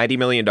worth $90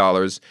 million.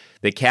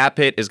 The cap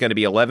hit is going to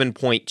be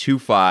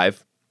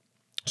 11.25.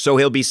 So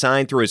he'll be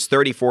signed through his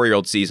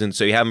 34-year-old season.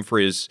 So you have him for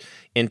his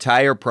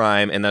entire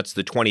prime, and that's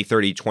the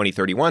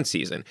 2030-2031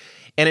 season.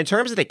 And in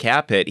terms of the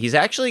cap hit, he's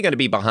actually going to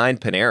be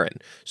behind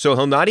Panarin. So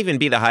he'll not even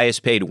be the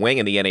highest paid wing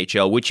in the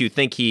NHL, which you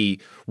think he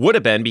would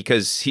have been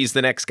because he's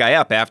the next guy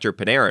up after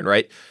Panarin,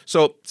 right?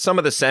 So some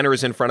of the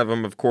centers in front of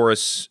him, of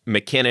course,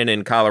 McKinnon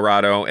in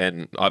Colorado,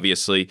 and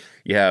obviously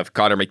you have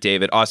Connor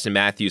McDavid, Austin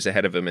Matthews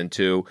ahead of him in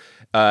 2.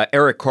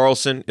 Erik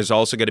Karlsson is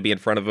also going to be in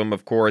front of him,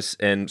 of course,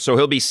 and so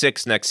he'll be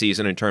 6th next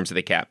season in terms of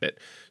the cap hit.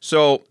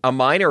 So a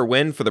minor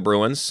win for the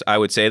Bruins. I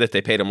would say that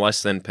they paid him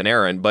less than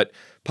Panarin, but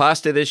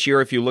Pasta this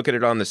year, if you look at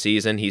it on the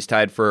season, he's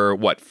tied for,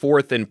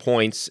 4th in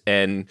points,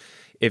 and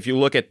if you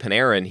look at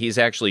Panarin, he's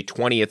actually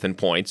 20th in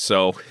points,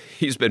 so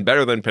he's been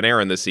better than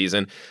Panarin this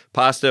season.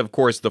 Pasta, of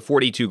course, the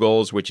 42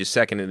 goals, which is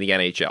 2nd in the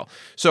NHL.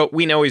 So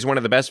we know he's one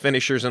of the best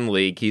finishers in the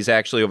league. He's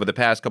actually, over the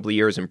past couple of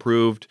years,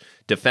 improved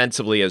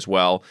defensively as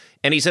well,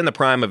 and he's in the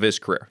prime of his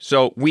career.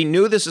 So we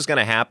knew this was going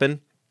to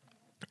happen,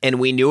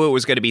 and we knew it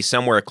was going to be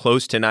somewhere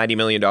close to $90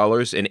 million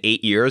in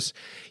 8 years.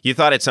 You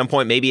thought at some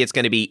point maybe it's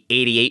going to be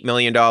 $88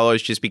 million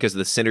just because of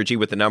the synergy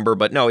with the number,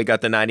 but no, he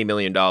got the $90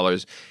 million,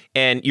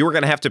 and you were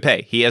going to have to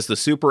pay. He has the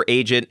super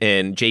agent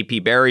in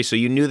JP Barry, so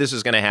you knew this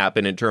was going to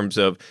happen in terms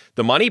of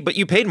the money, but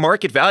you paid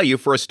market value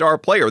for a star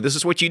player. This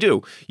is what you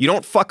do. You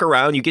don't fuck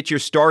around. You get your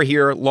star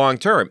here long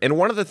term. And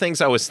one of the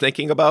things I was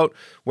thinking about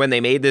when they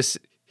made this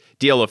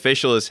deal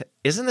official is,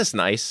 isn't this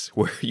nice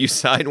where you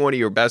sign one of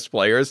your best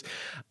players?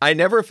 I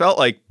never felt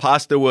like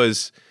Pasta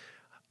was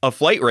a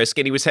flight risk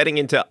and he was heading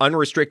into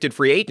unrestricted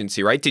free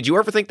agency, right? Did you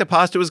ever think that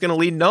Pasta was going to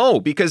leave?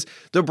 No, because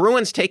the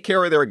Bruins take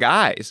care of their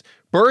guys.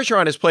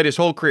 Bergeron has played his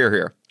whole career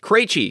here.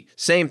 Krejci,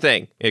 same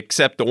thing,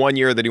 except the 1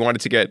 year that he wanted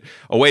to get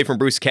away from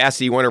Bruce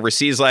Cassidy. He went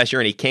overseas last year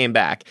and he came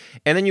back.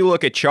 And then you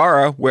look at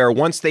Chara, where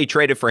once they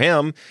traded for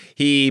him,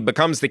 he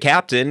becomes the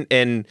captain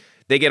and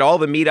they get all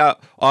the meat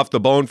off the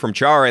bone from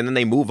Chara, and then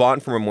they move on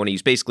from him when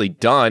he's basically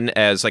done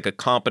as like a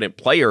competent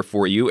player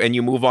for you, and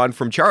you move on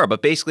from Chara.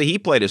 But basically, he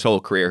played his whole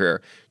career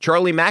here.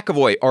 Charlie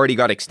McAvoy already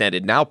got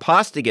extended. Now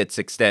Pasta gets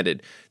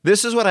extended.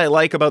 This is what I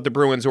like about the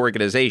Bruins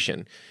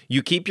organization.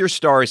 You keep your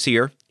stars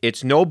here.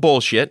 It's no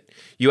bullshit.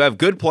 You have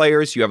good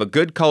players. You have a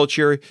good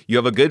culture. You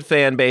have a good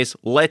fan base.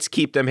 Let's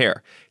keep them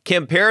here.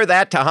 Compare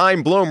that to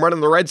Chaim Bloom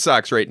running the Red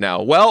Sox right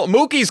now. Well,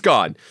 Mookie's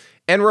gone.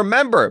 And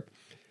remember,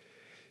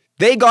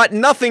 they got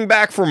nothing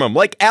back from him,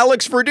 like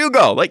Alex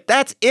Verdugo. Like,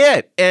 that's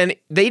it. And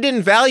they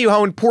didn't value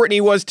how important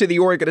he was to the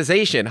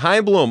organization.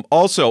 Chaim Bloom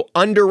also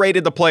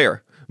underrated the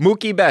player.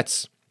 Mookie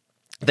Betts,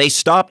 they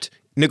stopped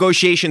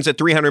negotiations at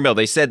 $300 million.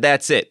 They said,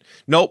 that's it.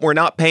 Nope, we're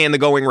not paying the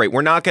going rate.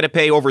 We're not going to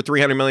pay over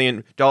 $300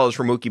 million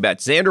for Mookie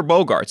Betts. Xander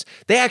Bogaerts,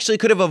 they actually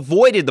could have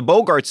avoided the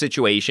Bogaerts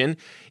situation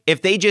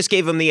if they just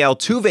gave him the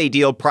Altuve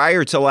deal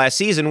prior to last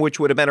season, which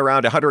would have been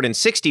around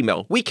 $160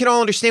 million. We can all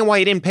understand why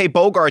he didn't pay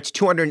Bogaerts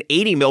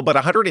 $280 million, but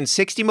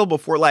 $160 million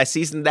before last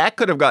season, that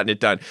could have gotten it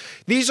done.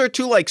 These are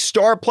two like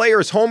star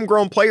players,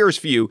 homegrown players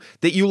for you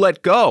that you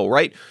let go,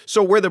 right?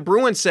 So where the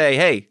Bruins say,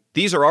 hey,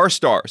 these are our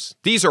stars.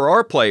 These are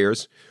our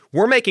players.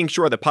 We're making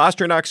sure that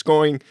Pasternak's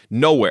going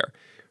nowhere.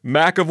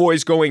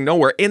 McAvoy's going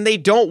nowhere, and they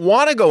don't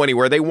want to go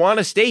anywhere. They want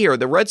to stay here.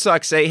 The Red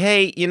Sox say,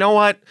 hey, you know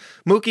what?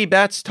 Mookie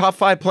Betts, top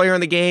 5 player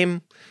in the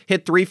game,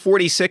 hit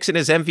 346 in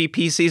his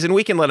MVP season.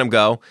 We can let him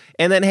go.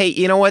 And then, hey,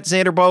 you know what,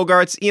 Xander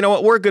Bogaerts, you know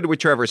what? We're good with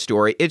Trevor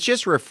Story. It's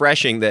just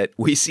refreshing that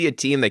we see a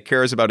team that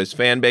cares about his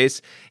fan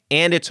base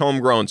and its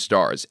homegrown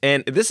stars.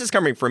 And this is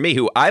coming from me,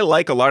 who I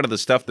like a lot of the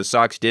stuff the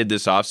Sox did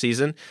this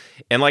offseason.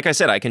 And like I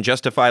said, I can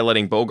justify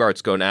letting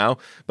Bogaerts go now,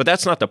 but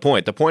that's not the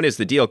point. The point is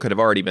the deal could have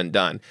already been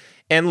done.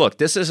 And look,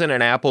 this isn't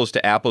an apples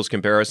to apples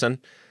comparison,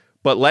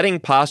 but letting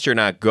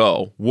Pasternak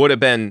go would have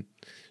been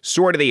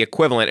sort of the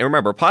equivalent. And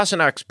remember,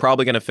 Pasternak's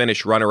probably going to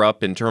finish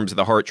runner-up in terms of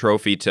the Hart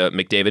Trophy to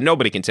McDavid.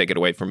 Nobody can take it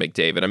away from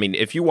McDavid. I mean,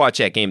 if you watch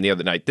that game the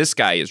other night, this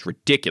guy is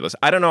ridiculous.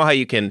 I don't know how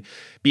you can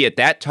be at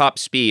that top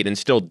speed and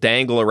still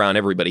dangle around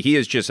everybody. He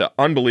is just an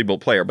unbelievable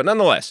player. But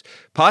nonetheless,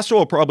 Paster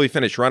will probably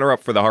finish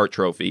runner-up for the Hart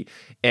Trophy,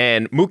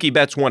 and Mookie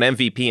Betts won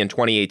MVP in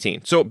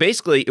 2018. So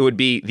basically, it would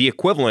be the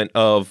equivalent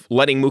of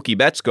letting Mookie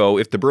Betts go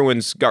if the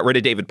Bruins got rid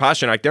of David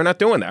Pasternak. They're not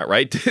doing that,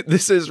 right?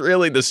 This is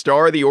really the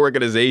star of the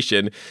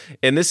organization,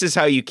 and this is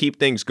how you keep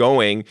things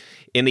going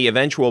in the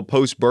eventual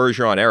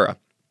post-Bergeron era.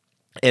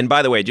 And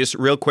by the way, just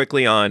real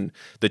quickly on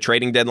the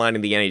trading deadline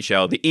in the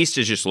NHL, the East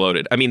is just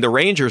loaded. I mean, the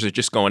Rangers are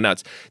just going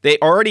nuts. They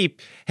already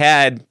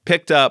had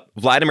picked up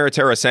Vladimir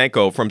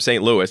Tarasenko from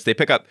St. Louis. They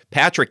pick up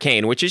Patrick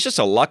Kane, which is just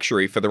a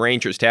luxury for the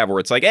Rangers to have, where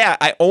it's like, yeah,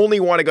 I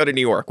only want to go to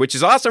New York, which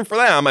is awesome for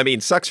them. I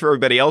mean, sucks for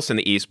everybody else in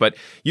the East. But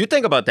you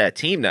think about that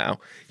team now.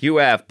 You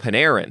have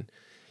Panarin.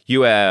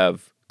 You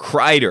have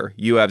Kreider,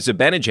 you have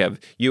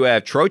Zibanejad, you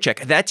have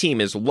Trocheck. That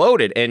team is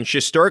loaded. And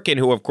Shesterkin,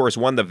 who of course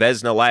won the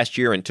Vezina last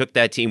year and took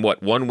that team,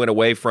 one win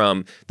away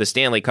from the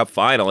Stanley Cup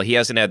final. He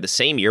hasn't had the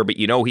same year, but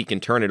you know he can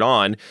turn it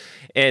on.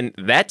 And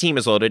that team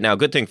is loaded. Now,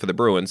 good thing for the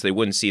Bruins, they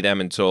wouldn't see them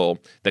until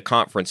the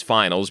conference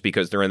finals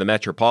because they're in the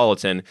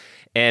Metropolitan.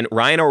 And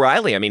Ryan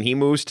O'Reilly, I mean, he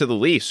moves to the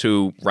Leafs,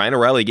 who Ryan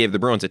O'Reilly gave the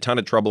Bruins a ton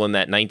of trouble in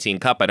that 19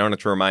 Cup. I don't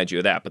have to remind you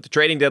of that. But the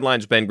trading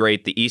deadline's been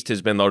great. The East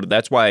has been loaded.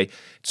 That's why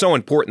it's so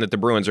important that the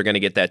Bruins are going to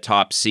get that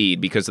top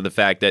seed, because of the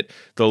fact that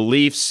the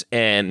Leafs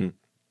and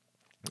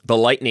the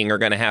Lightning are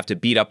going to have to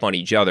beat up on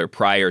each other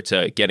prior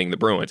to getting the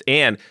Bruins.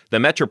 And the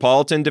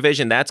Metropolitan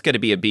Division, that's going to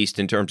be a beast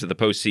in terms of the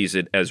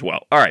postseason as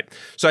well. All right,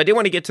 so I did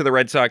want to get to the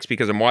Red Sox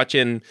because I'm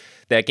watching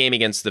that game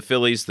against the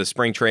Phillies, the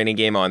spring training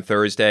game on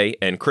Thursday,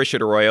 and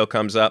Christian Arroyo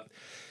comes up,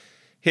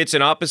 hits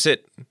an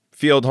opposite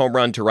field home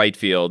run to right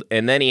field,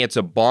 and then he hits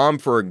a bomb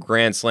for a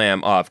grand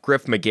slam off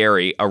Griff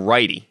McGarry, a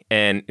righty.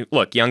 And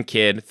look, young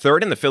kid,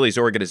 third in the Phillies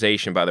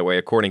organization, by the way,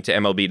 according to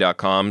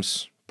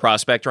MLB.com's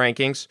prospect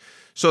rankings.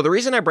 So the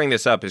reason I bring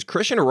this up is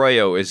Christian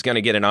Arroyo is going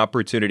to get an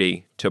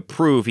opportunity to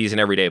prove he's an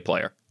everyday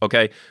player,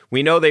 okay?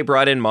 We know they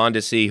brought in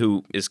Mondesi,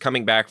 who is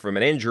coming back from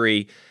an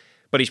injury,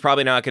 but he's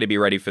probably not going to be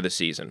ready for the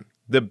season.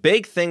 The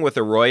big thing with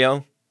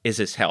Arroyo is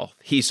his health.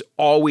 He's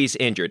always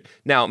injured.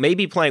 Now,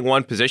 maybe playing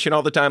one position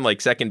all the time, like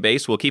second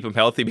base, will keep him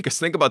healthy, because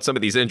think about some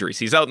of these injuries.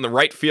 He's out in the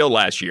right field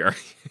last year.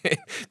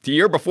 The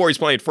year before, he's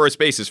playing first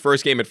base. His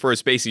first game at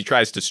first base, he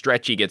tries to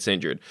stretch, he gets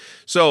injured.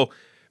 So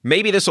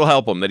maybe this will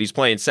help him, that he's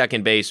playing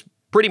second base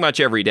pretty much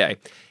every day.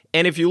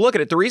 And if you look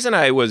at it, the reason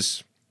I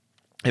was,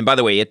 and by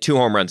the way, he had 2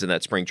 home runs in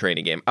that spring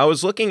training game. I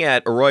was looking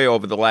at Arroyo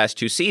over the last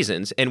 2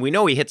 seasons, and we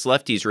know he hits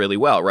lefties really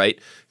well, right?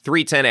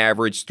 310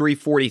 average,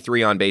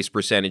 343 on base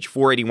percentage,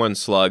 481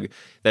 slug.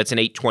 That's an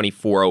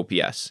 824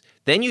 OPS.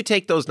 Then you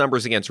take those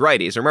numbers against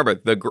righties. Remember,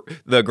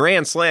 the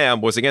grand slam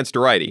was against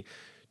a righty.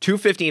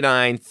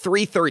 259,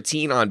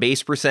 313 on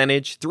base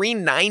percentage,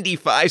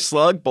 395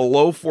 slug,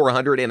 below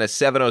 400, and a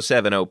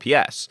 707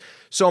 OPS.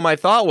 So my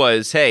thought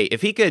was, hey,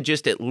 if he could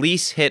just at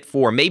least hit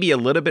for maybe a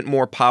little bit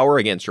more power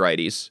against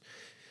righties,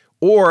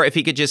 or if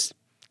he could just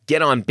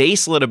get on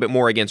base a little bit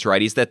more against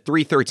righties, that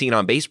 313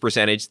 on base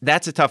percentage,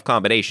 that's a tough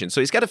combination.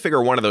 So he's got to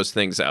figure one of those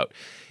things out.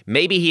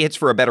 Maybe he hits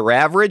for a better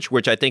average,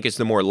 which I think is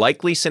the more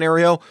likely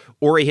scenario,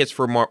 or he hits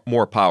for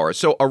more power.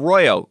 So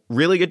Arroyo,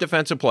 really good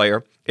defensive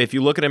player. If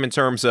you look at him in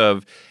terms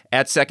of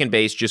at second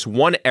base, just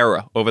one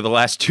error over the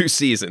last 2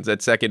 seasons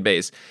at second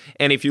base.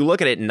 And if you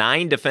look at it,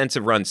 9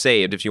 defensive runs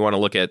saved, if you want to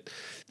look at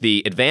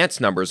the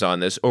advanced numbers on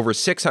this, over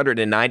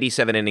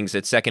 697 innings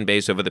at second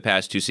base over the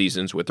past 2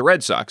 seasons with the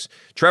Red Sox.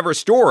 Trevor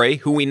Story,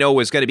 who we know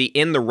was going to be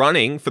in the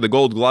running for the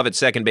Gold Glove at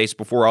second base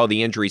before all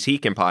the injuries he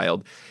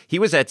compiled, he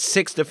was at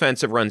 6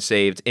 defensive runs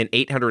saved in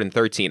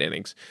 813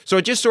 innings. So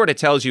it just sort of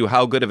tells you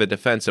how good of a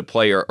defensive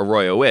player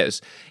Arroyo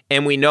is.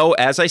 And we know,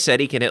 as I said,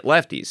 he can hit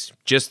lefties.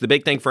 Just the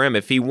big thing for him,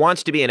 if he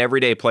wants to be an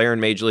everyday player in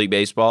Major League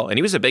Baseball, and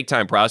he was a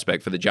big-time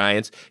prospect for the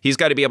Giants, he's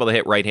got to be able to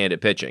hit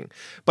right-handed pitching.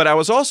 But I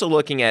was also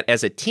looking at,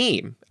 as a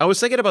team, I was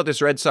thinking about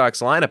this Red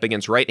Sox lineup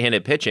against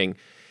right-handed pitching.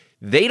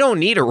 They don't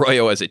need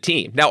Arroyo as a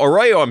team. Now,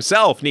 Arroyo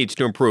himself needs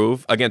to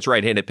improve against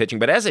right-handed pitching,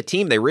 but as a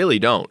team, they really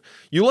don't.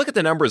 You look at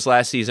the numbers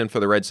last season for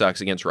the Red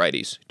Sox against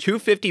righties.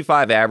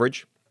 255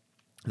 average,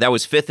 That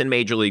was 5th in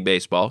Major League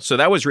Baseball. So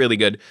that was really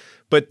good.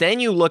 But then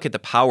you look at the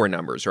power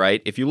numbers,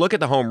 right? If you look at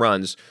the home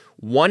runs,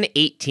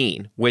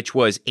 118, which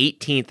was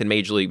 18th in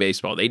Major League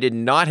Baseball. They did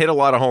not hit a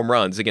lot of home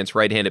runs against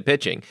right-handed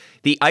pitching.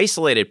 The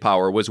isolated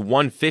power was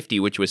 150,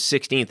 which was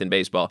 16th in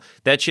baseball.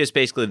 That's just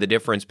basically the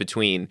difference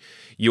between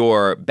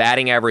your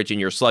batting average and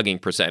your slugging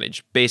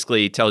percentage.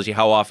 Basically tells you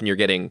how often you're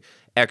getting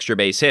extra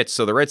base hits.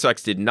 So the Red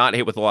Sox did not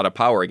hit with a lot of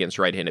power against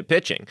right-handed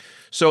pitching.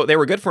 So they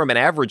were good from an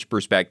average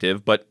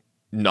perspective, but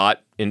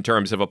not in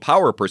terms of a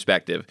power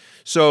perspective.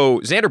 So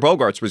Xander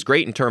Bogaerts was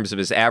great in terms of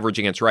his average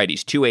against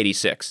righties,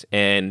 286.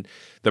 And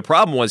the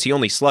problem was he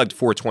only slugged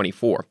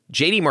 424.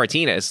 JD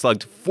Martinez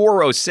slugged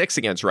 406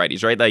 against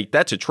righties, right? Like,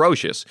 that's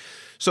atrocious.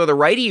 So the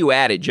righty you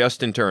added,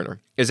 Justin Turner,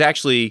 is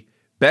actually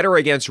better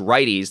against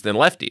righties than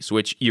lefties,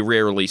 which you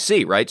rarely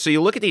see, right? So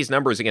you look at these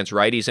numbers against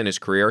righties in his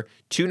career,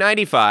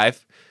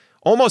 295,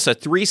 almost a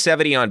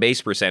 370 on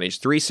base percentage,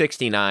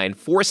 369,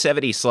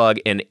 470 slug,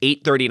 and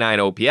 839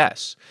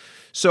 OPS.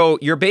 So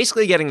you're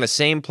basically getting the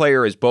same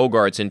player as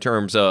Bogaerts in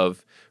terms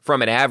of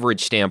from an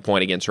average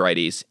standpoint against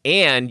righties,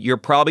 and you're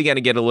probably going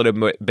to get a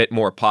little bit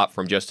more pop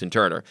from Justin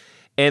Turner.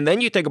 And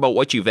then you think about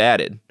what you've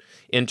added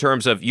in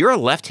terms of you're a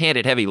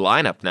left-handed heavy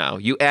lineup now.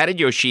 You added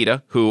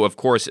Yoshida, who, of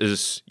course,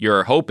 is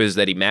your hope is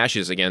that he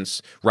mashes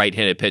against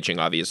right-handed pitching,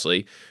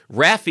 obviously.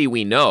 Raffy,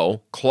 we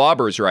know,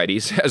 clobbers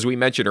righties, as we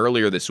mentioned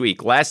earlier this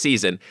week. Last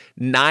season,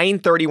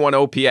 931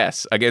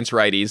 OPS against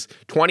righties,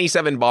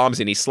 27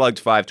 bombs, and he slugged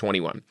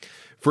 521.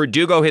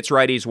 Verdugo hits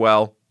righties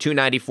well,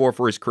 294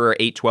 for his career,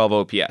 812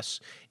 OPS.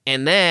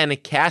 And then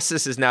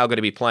Cassis is now going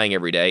to be playing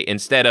every day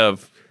instead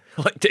of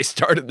like they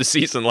started the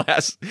season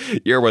last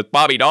year with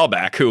Bobby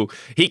Dahlback, who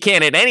he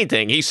can't hit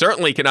anything. He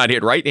certainly cannot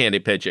hit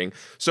right-handed pitching.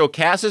 So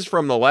Cassis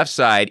from the left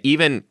side,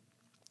 even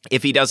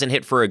if he doesn't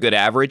hit for a good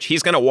average,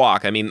 he's going to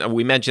walk. I mean,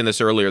 we mentioned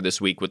this earlier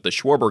this week with the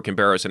Schwarber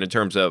comparison in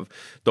terms of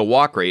the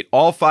walk rate.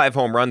 All 5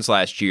 home runs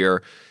last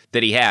year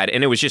that he had,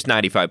 and it was just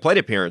 95 plate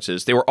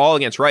appearances. They were all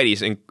against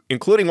righties,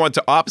 including one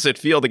to opposite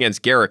field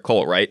against Garrett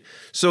Cole, right?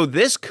 So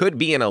this could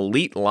be an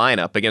elite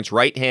lineup against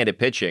right-handed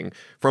pitching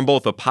from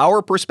both a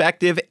power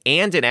perspective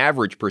and an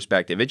average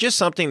perspective. It's just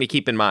something to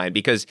keep in mind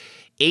because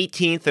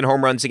 18th in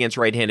home runs against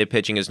right-handed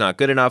pitching is not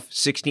good enough.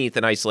 16th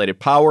in isolated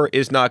power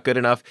is not good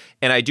enough.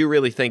 And I do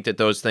really think that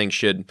those things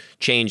should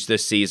change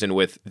this season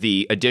with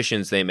the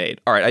additions they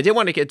made. All right, I did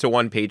want to get to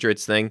one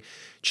Patriots thing.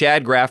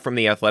 Chad Graff from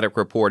The Athletic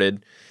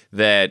reported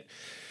that,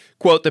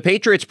 quote, the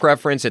Patriots'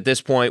 preference at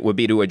this point would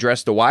be to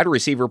address the wide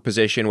receiver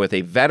position with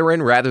a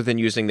veteran rather than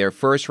using their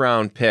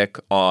first-round pick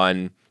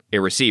on a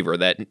receiver,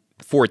 that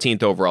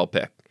 14th overall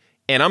pick.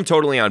 And I'm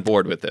totally on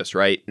board with this,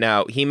 right?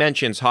 Now, he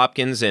mentions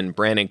Hopkins and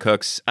Brandon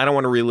Cooks. I don't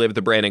want to relive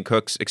the Brandon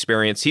Cooks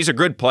experience. He's a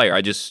good player.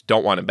 I just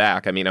don't want him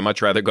back. I mean, I'd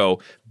much rather go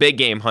big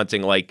game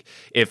hunting like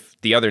if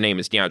the other name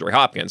is DeAndre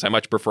Hopkins. I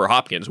much prefer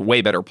Hopkins,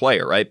 way better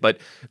player, right? But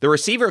the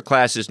receiver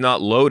class is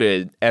not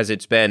loaded as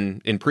it's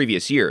been in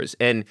previous years.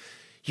 And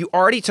you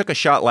already took a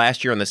shot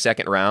last year in the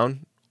second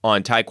round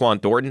on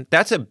Tyquan Thornton.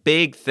 That's a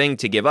big thing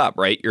to give up,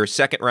 right? Your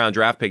second round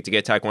draft pick to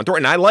get Tyquan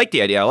Thornton. I like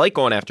the idea. I like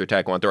going after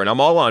Tyquan Thornton.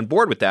 I'm all on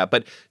board with that.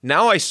 But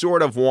now I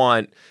sort of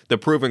want the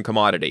proven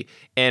commodity.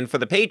 And for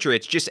the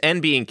Patriots, just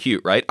end being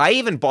cute, right? I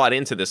even bought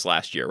into this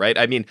last year, right?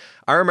 I mean,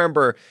 I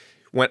remember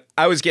when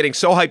I was getting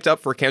so hyped up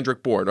for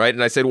Kendrick Bourne, right?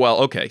 And I said, well,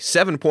 okay,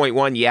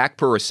 7.1 yak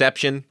per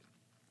reception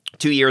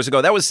 2 years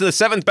ago. That was the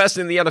 7th best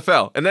in the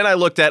NFL. And then I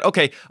looked at,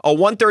 okay, a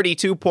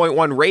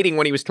 132.1 rating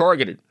when he was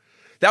targeted.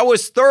 That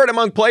was 3rd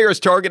among players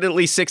targeted at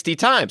least 60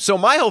 times. So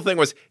my whole thing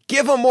was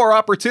give him more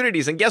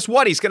opportunities. And guess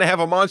what? He's going to have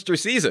a monster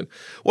season.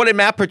 What did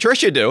Matt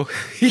Patricia do?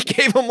 He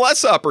gave him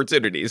less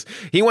opportunities.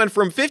 He went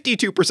from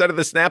 52% of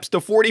the snaps to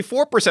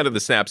 44% of the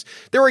snaps.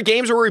 There were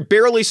games where we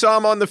barely saw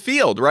him on the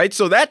field, right?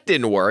 So that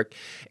didn't work.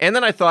 And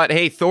then I thought,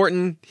 hey,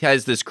 Thornton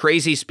has this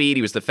crazy speed.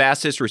 He was the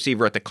fastest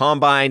receiver at the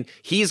combine.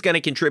 He's going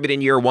to contribute in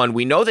year 1.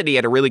 We know that he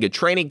had a really good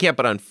training camp,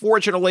 but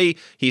unfortunately,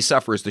 he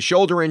suffers the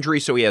shoulder injury,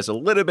 so he has a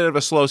little bit of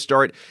a slow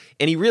start.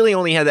 And he really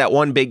only had that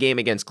one big game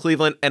against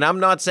Cleveland. And I'm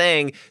not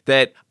saying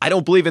that I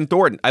don't believe in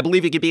Thornton. I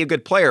believe he could be a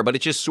good player, but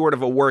it's just sort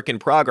of a work in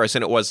progress.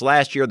 And it was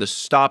last year, the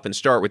stop and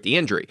start with the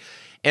injury.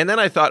 And then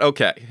I thought,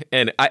 okay,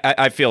 and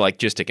I feel like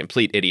just a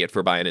complete idiot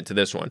for buying into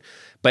this one.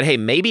 But hey,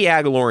 maybe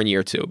Aguilar in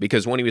year 2,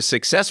 because when he was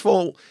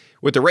successful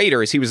with the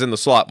Raiders, he was in the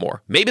slot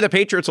more. Maybe the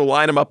Patriots will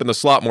line him up in the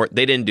slot more.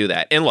 They didn't do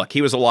that. And look,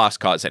 he was a lost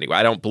cause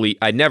anyway.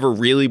 I never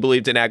really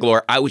believed in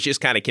Aguilar. I was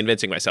just kind of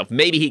convincing myself,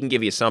 maybe he can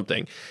give you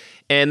something.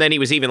 And then he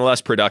was even less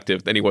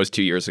productive than he was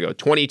 2 years ago.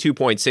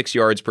 22.6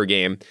 yards per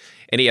game,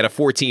 and he had a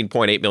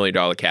 $14.8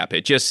 million cap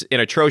hit. Just an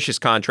atrocious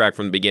contract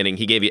from the beginning.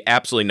 He gave you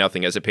absolutely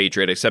nothing as a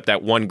Patriot except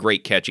that one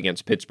great catch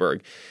against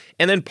Pittsburgh.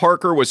 And then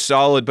Parker was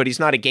solid, but he's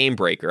not a game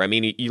breaker. I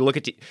mean, you look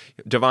at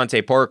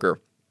Devontae Parker,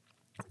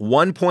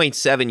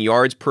 1.7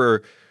 yards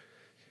per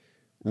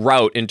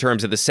route in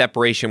terms of the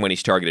separation when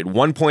he's targeted.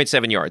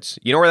 1.7 yards.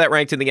 You know where that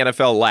ranked in the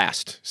NFL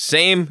last?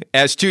 Same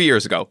as 2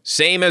 years ago.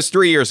 Same as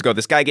 3 years ago.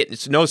 This guy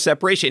gets no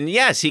separation. And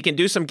yes, he can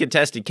do some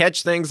contested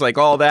catch things like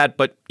all that,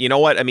 but you know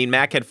what? I mean,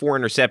 Mac had 4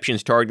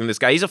 interceptions targeting this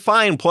guy. He's a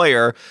fine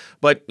player,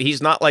 but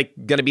he's not like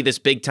going to be this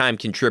big-time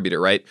contributor,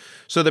 right?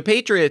 So the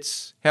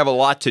Patriots have a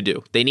lot to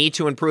do. They need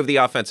to improve the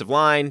offensive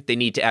line. They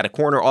need to add a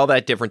corner, all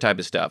that different type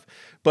of stuff.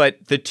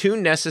 But the two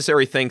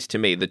necessary things to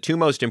me, the two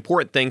most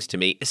important things to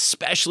me,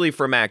 especially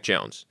for Mac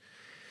Jones,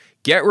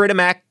 get rid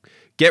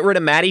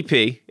of Matty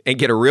P and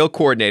get a real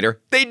coordinator.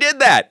 They did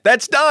that.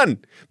 That's done.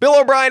 Bill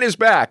O'Brien is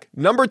back.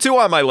 Number 2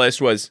 on my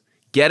list was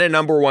get a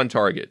number 1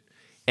 target.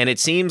 And it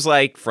seems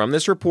like from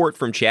this report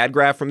from Chad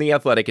Graff from The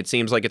Athletic, it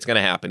seems like it's going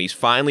to happen. He's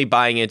finally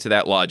buying into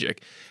that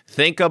logic.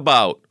 Think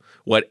about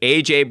what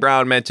A.J.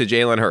 Brown meant to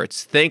Jalen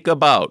Hurts. Think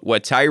about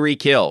what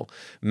Tyreek Hill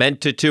meant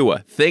to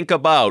Tua. Think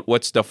about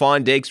what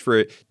Stephon Diggs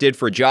did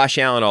for Josh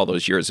Allen all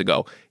those years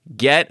ago.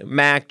 Get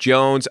Mac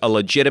Jones a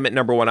legitimate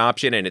number 1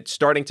 option, and it's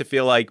starting to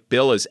feel like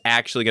Bill is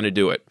actually going to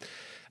do it.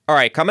 All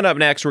right, coming up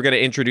next, we're going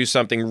to introduce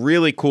something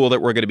really cool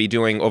that we're going to be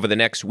doing over the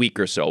next week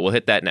or so. We'll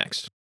hit that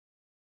next.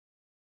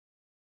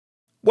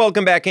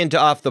 Welcome back into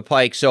Off the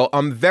Pike. So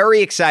I'm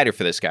very excited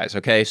for this, guys,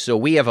 okay? So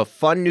we have a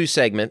fun new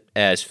segment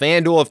as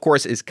FanDuel, of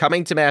course, is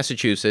coming to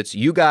Massachusetts.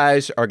 You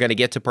guys are going to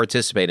get to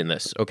participate in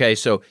this, okay?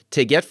 So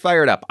to get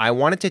fired up, I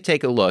wanted to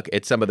take a look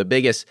at some of the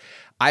biggest,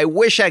 I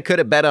wish I could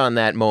have bet on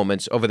that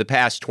moments over the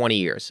past 20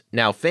 years.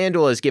 Now,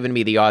 FanDuel has given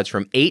me the odds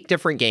from 8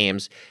 different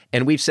games,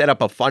 and we've set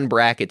up a fun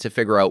bracket to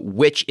figure out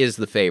which is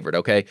the favorite,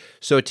 okay?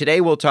 So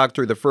today we'll talk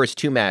through the first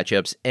 2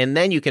 matchups, and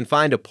then you can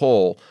find a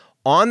poll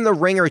on the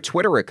Ringer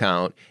Twitter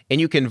account,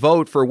 and you can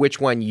vote for which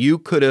one you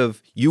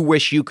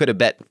wish you could have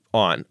bet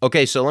on.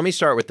 Okay, so let me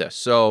start with this.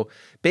 So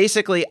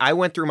basically, I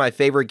went through my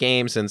favorite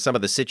games and some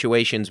of the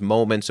situations,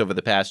 moments over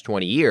the past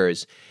 20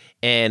 years,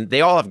 and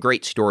they all have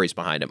great stories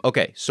behind them.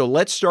 Okay, so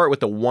let's start with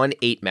the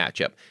 1-8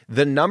 matchup.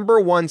 The number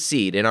 1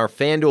 seed in our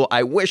FanDuel,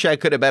 I wish I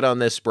could have bet on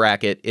this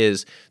bracket,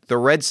 is the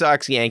Red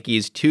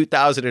Sox-Yankees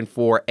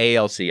 2004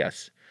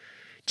 ALCS.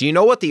 Do you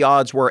know what the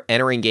odds were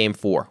entering Game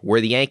 4,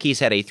 where the Yankees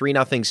had a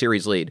 3-0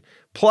 series lead?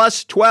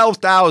 Plus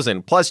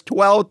 12,000.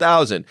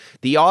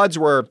 The odds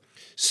were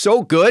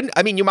so good.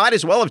 I mean, you might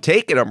as well have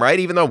taken them, right?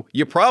 Even though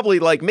you probably,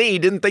 like me,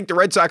 didn't think the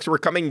Red Sox were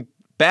coming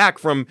back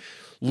from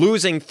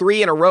losing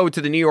 3 in a row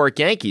to the New York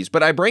Yankees.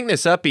 But I bring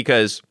this up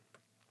because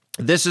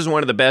this is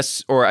one of the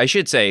best, or I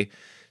should say,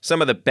 some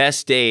of the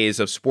best days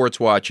of sports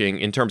watching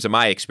in terms of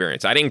my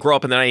experience. I didn't grow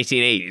up in the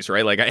 1980s,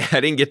 right? Like,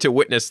 I didn't get to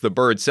witness the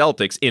Bird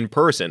Celtics in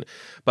person.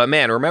 But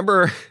man,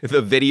 remember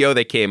the video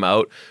that came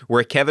out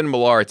where Kevin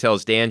Millar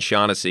tells Dan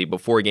Shaughnessy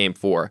before Game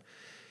 4,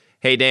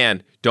 hey,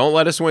 Dan, don't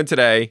let us win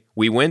today.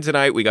 We win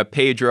tonight. We got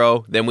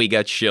Pedro. Then we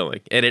got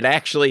Schilling. And it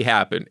actually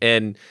happened.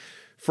 And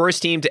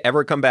first team to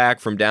ever come back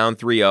from down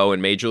 3-0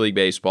 in Major League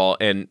Baseball.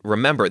 And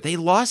remember, they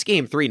lost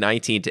Game 3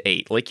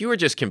 19-8. Like, you were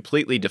just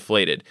completely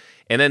deflated.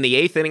 And then the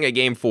 8th inning of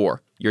Game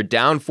 4, you're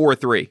down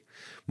 4-3.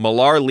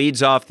 Millar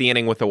leads off the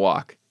inning with a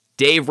walk.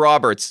 Dave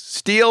Roberts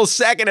steals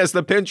second as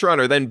the pinch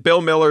runner. Then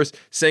Bill Miller's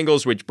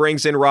singles, which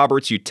brings in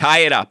Roberts. You tie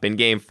it up in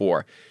Game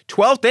 4.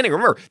 12th inning.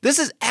 Remember, this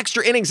is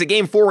extra innings of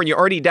Game 4 when you're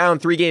already down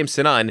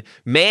 3-0.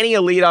 Manny,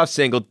 a leadoff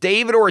single.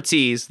 David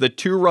Ortiz, the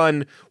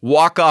 2-run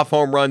walk-off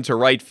home run to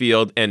right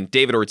field. And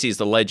David Ortiz,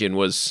 the legend,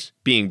 was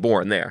being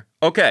born there.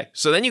 Okay,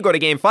 so then you go to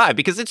Game 5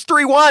 because it's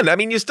 3-1. I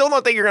mean, you still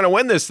don't think you're going to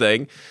win this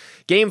thing.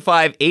 Game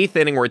 5, 8th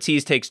inning,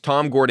 Ortiz takes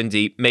Tom Gordon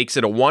deep, makes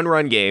it a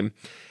 1-run game.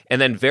 And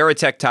then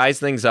Veritek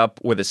ties things up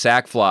with a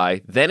sac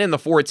fly. Then in the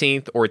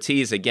 14th,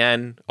 Ortiz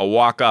again, a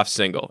walk-off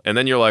single. And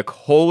then you're like,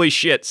 holy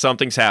shit,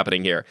 something's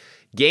happening here.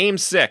 Game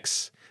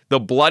 6, the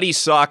bloody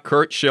sock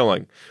Curt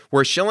Schilling,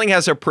 where Schilling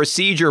has a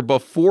procedure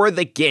before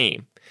the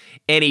game.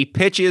 And he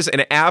pitches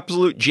an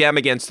absolute gem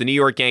against the New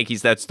York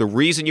Yankees. That's the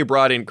reason you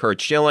brought in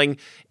Curt Schilling.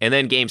 And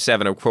then Game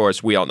 7, of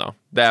course, we all know.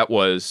 That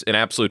was an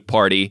absolute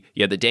party.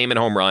 You had the Damon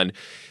home run.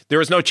 There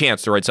was no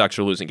chance the Red Sox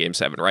were losing Game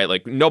 7, right?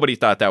 Like, nobody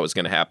thought that was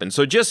going to happen.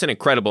 So just an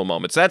incredible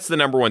moment. So that's the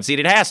number 1 seed.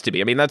 It has to be.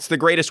 I mean, that's the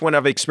greatest one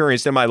I've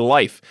experienced in my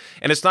life.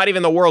 And it's not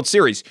even the World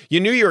Series. You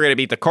knew you were going to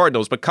beat the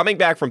Cardinals, but coming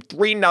back from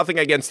 3-0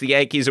 against the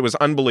Yankees, it was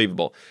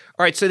unbelievable.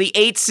 All right, so the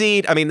 8th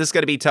seed, I mean, this is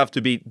going to be tough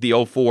to beat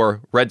the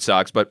 04 Red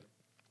Sox, but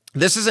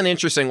this is an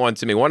interesting one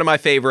to me. One of my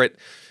favorite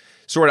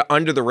sort of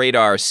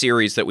under-the-radar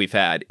series that we've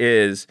had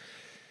is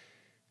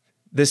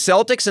the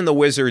Celtics and the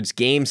Wizards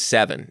Game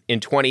 7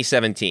 in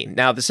 2017.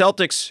 Now, the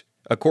Celtics,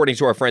 according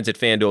to our friends at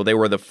FanDuel, they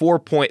were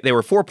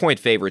 4-point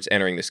favorites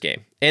entering this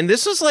game. And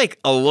this was like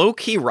a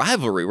low-key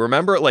rivalry.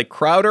 Remember, like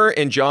Crowder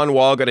and John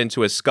Wall got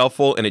into a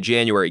scuffle in a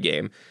January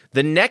game.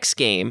 The next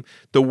game,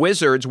 the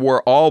Wizards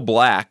wore all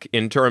black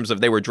in terms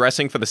of they were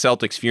dressing for the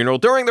Celtics funeral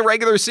during the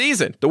regular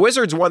season. The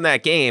Wizards won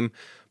that game,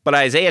 but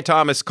Isaiah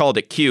Thomas called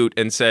it cute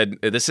and said,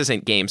 this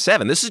isn't Game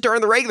 7. This is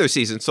during the regular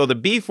season. So the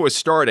beef was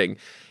starting.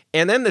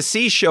 And then the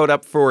C's showed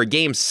up for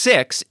Game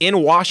 6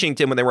 in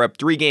Washington when they were up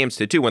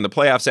 3-2 when the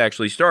playoffs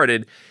actually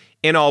started.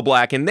 in all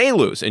black and they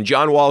lose. And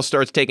John Wall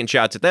starts taking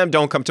shots at them.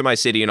 Don't come to my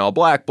city in all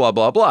black, blah,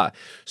 blah, blah.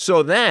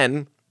 So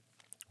then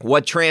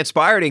what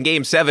transpired in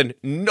Game 7,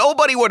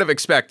 nobody would have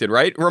expected,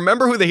 right?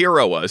 Remember who the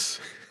hero was.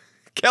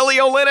 Kelly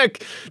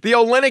Olynyk, the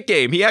Olynyk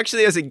game. He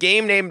actually has a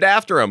game named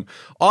after him.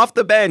 Off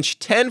the bench,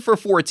 10 for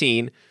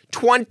 14,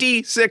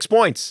 26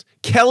 points.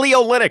 Kelly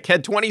Olynyk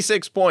had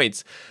 26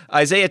 points.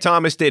 Isaiah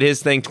Thomas did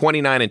his thing,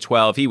 29 and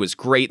 12. He was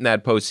great in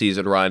that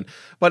postseason run,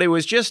 but it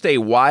was just a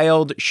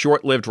wild,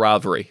 short-lived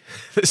rivalry.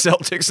 The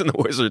Celtics and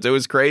the Wizards, it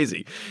was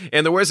crazy.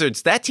 And the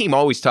Wizards, that team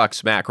always talked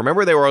smack.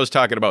 Remember, they were always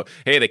talking about,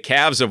 hey, the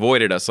Cavs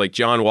avoided us, like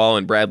John Wall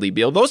and Bradley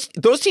Beal. Those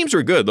teams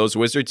were good, those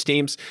Wizards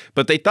teams,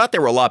 but they thought they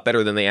were a lot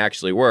better than they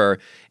actually were.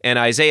 And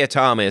Isaiah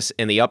Thomas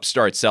and the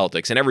upstart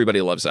Celtics, and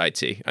everybody loves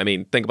IT. I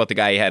mean, think about the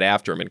guy he had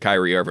after him and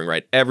Kyrie Irving,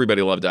 right?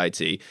 Everybody loved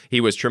IT.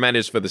 He was tremendous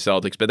for the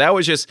Celtics, but that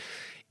was just,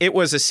 it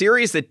was a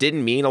series that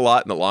didn't mean a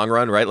lot in the long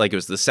run, right? Like it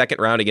was the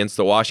second round against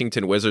the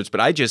Washington Wizards, but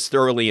I just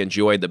thoroughly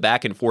enjoyed the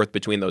back and forth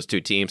between those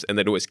two teams, and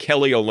that it was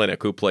Kelly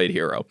Olynyk who played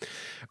hero.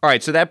 All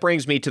right, so that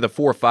brings me to the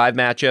 4-5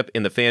 matchup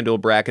in the FanDuel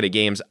bracket of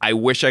games. I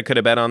wish I could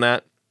have bet on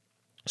that.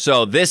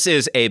 So this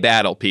is a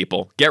battle,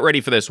 people. Get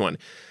ready for this one.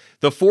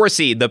 The 4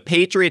 seed, the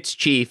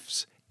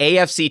Patriots-Chiefs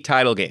AFC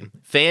title game.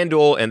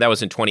 FanDuel, and that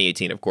was in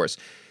 2018, of course.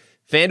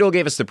 FanDuel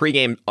gave us the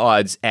pregame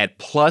odds at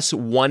plus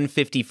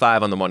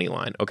 155 on the money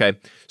line, okay?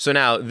 So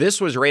now, this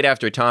was right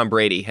after Tom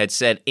Brady had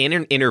said in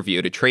an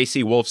interview to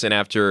Tracy Wolfson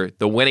after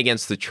the win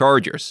against the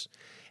Chargers,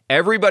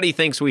 everybody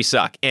thinks we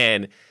suck.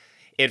 And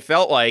it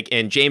felt like,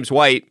 and James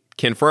White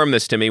confirmed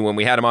this to me when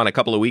we had him on a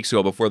couple of weeks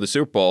ago before the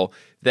Super Bowl,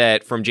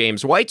 that from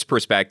James White's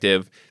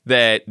perspective,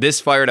 that this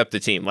fired up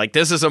the team. Like,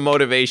 this is a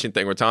motivation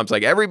thing where Tom's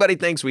like, everybody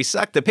thinks we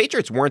suck. The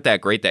Patriots weren't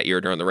that great that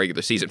year during the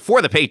regular season. For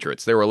the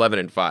Patriots, they were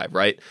 11-5,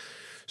 right?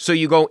 So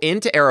you go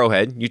into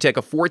Arrowhead, you take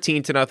a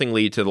 14-0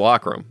 lead to the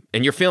locker room,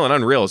 and you're feeling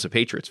unreal as a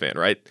Patriots fan,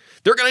 right?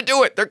 They're going to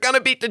do it. They're going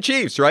to beat the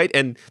Chiefs, right?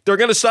 And they're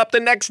going to stop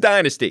the next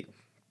dynasty.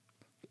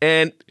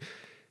 And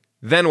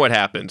then what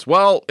happens?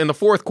 Well, in the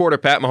fourth quarter,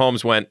 Pat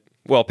Mahomes,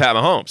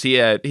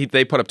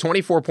 they put up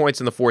 24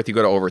 points in the fourth, you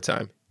go to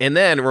overtime. And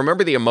then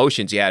remember the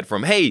emotions you had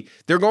from, hey,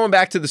 they're going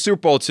back to the Super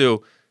Bowl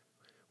to,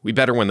 we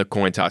better win the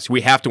coin toss.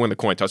 We have to win the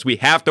coin toss. We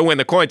have to win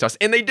the coin toss.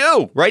 And they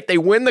do, right? They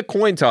win the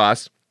coin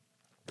toss.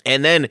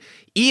 And then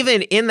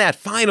even in that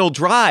final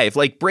drive,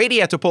 like Brady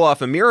had to pull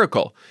off a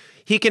miracle.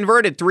 He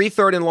converted 3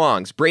 3rd and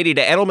longs. Brady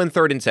to Edelman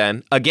 3rd and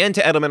 10, again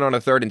to Edelman on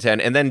a 3rd and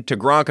 10, and then to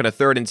Gronk on a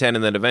 3rd and 10,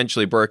 and then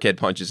eventually Burkhead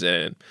punches it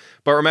in.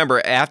 But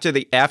remember, after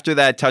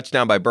that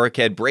touchdown by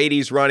Burkhead,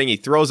 Brady's running, he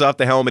throws off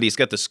the helmet, he's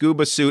got the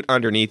scuba suit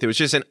underneath. It was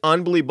just an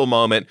unbelievable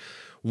moment.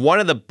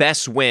 One of the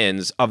best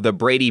wins of the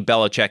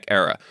Brady-Belichick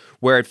era,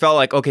 where it felt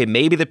like, okay,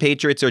 maybe the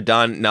Patriots are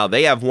done. Now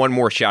they have one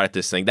more shot at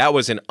this thing. That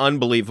was an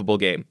unbelievable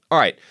game. All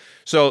right.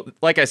 So,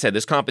 like I said,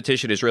 this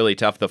competition is really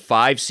tough. The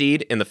 5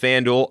 seed in the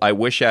FanDuel, I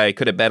wish I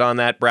could have bet on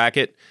that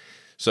bracket.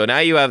 So now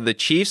you have the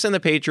Chiefs and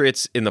the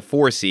Patriots in the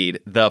 4 seed.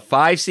 The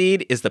 5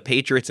 seed is the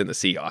Patriots and the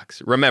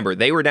Seahawks. Remember,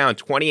 they were down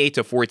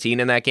 28-14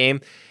 in that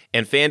game,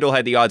 and FanDuel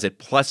had the odds at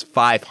plus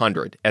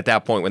 500 at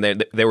that point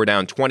when they were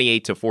down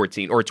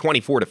 28-14, or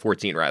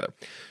 24-14 rather.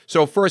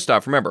 So first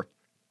off, remember,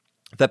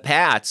 the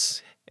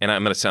Pats, and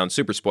I'm going to sound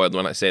super spoiled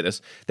when I say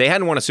this, they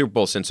hadn't won a Super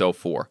Bowl since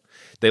 2004.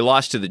 They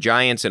lost to the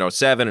Giants in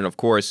 2007, and of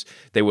course,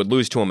 they would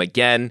lose to them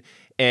again.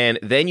 And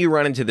then you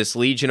run into this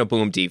Legion of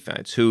Boom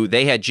defense, who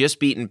they had just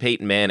beaten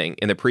Peyton Manning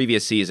in the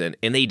previous season,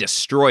 and they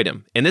destroyed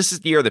him. And this is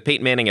the year that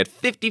Peyton Manning had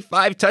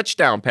 55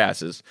 touchdown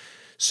passes.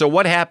 So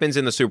what happens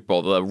in the Super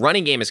Bowl? The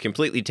running game is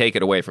completely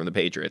taken away from the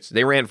Patriots.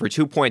 They ran for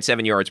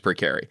 2.7 yards per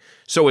carry.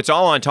 So it's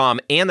all on Tom,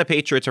 and the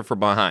Patriots are from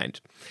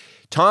behind.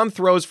 Tom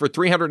throws for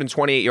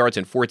 328 yards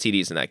and 4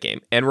 TDs in that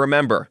game. And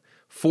remember,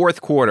 fourth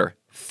quarter,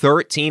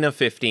 13 of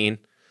 15,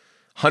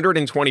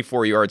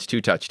 124 yards, 2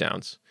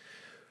 touchdowns.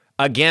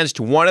 Against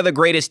one of the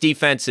greatest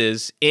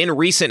defenses in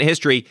recent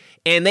history,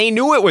 and they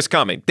knew it was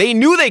coming. They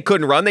knew they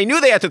couldn't run. They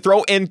knew they had to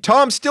throw, and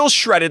Tom still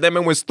shredded them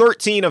and was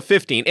 13 of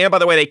 15. And by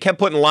the way, they kept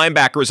putting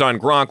linebackers on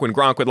Gronk when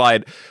Gronk would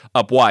lie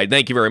up wide.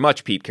 Thank you very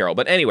much, Pete Carroll.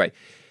 But anyway,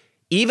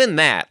 even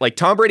that, like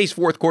Tom Brady's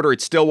fourth quarter,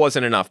 it still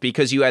wasn't enough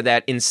because you had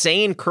that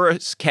insane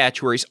curse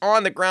catch where he's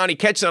on the ground, he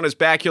catches on his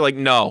back, you're like,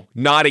 no,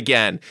 not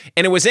again.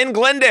 And it was in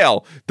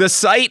Glendale, the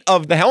site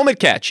of the helmet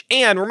catch.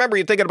 And remember,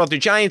 you're thinking about the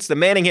Giants, the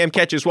Manningham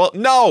catch as well.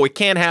 No, it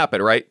can't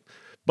happen, right?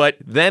 But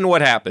then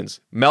what happens?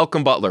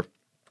 Malcolm Butler.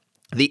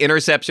 The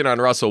interception on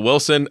Russell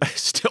Wilson, I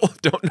still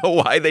don't know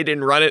why they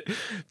didn't run it.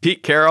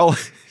 Pete Carroll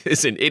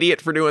is an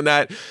idiot for doing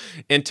that.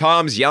 And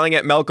Tom's yelling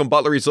at Malcolm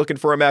Butler. He's looking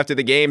for him after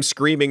the game,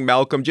 screaming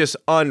Malcolm, just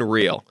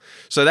unreal.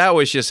 So that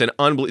was just an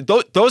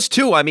unbelievable. Those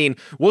two, I mean,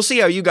 we'll see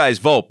how you guys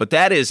vote, but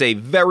that is a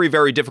very,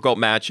 very difficult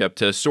matchup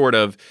to sort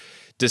of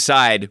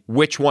decide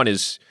which one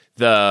is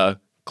the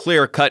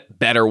clear-cut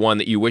better one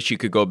that you wish you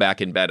could go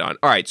back and bet on.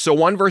 All right, so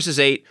 1 versus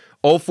 8.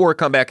 0-4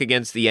 comeback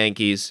against the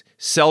Yankees.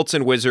 Celts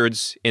and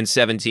Wizards in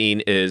 17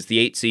 is the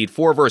 8 seed.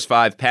 4 versus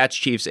 5, Pats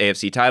Chiefs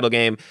AFC title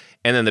game.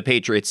 and then the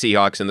Patriots,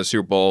 Seahawks in the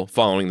Super Bowl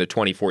following the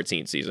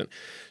 2014 season.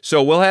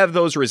 So we'll have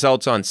those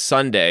results on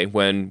Sunday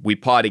when we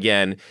pod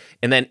again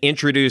and then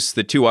introduce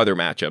the two other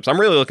matchups. I'm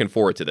really looking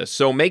forward to this.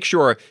 So make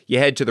sure you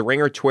head to the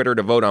Ringer Twitter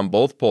to vote on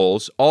both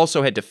polls.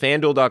 Also head to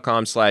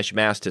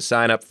fanduel.com/mass to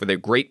sign up for their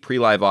great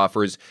pre-live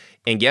offers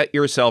and get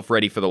yourself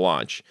ready for the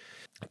launch.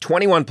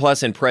 21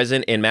 plus and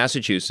present in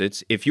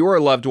Massachusetts. If your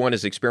loved one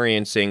is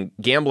experiencing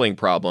gambling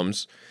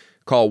problems,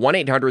 call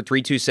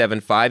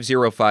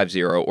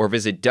 1-800-327-5050 or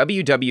visit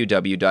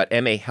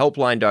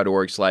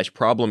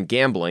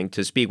www.mahelpline.org/problemgambling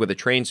to speak with a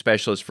trained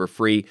specialist for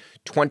free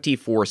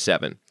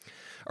 24/7.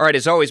 All right,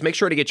 as always, make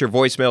sure to get your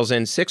voicemails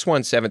in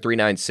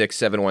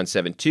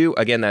 617-396-7172.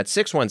 Again, that's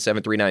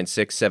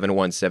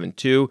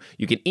 617-396-7172.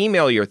 You can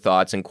email your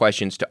thoughts and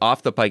questions to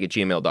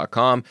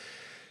offthepike@gmail.com.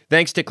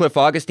 Thanks to Cliff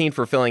Augustine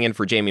for filling in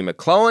for Jamie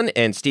McClellan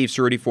and Steve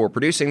Cerruti for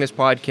producing this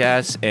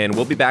podcast, and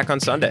we'll be back on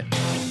Sunday.